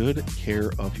 Take good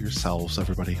care of yourselves,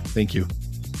 everybody. Thank you.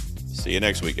 See you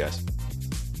next week, guys.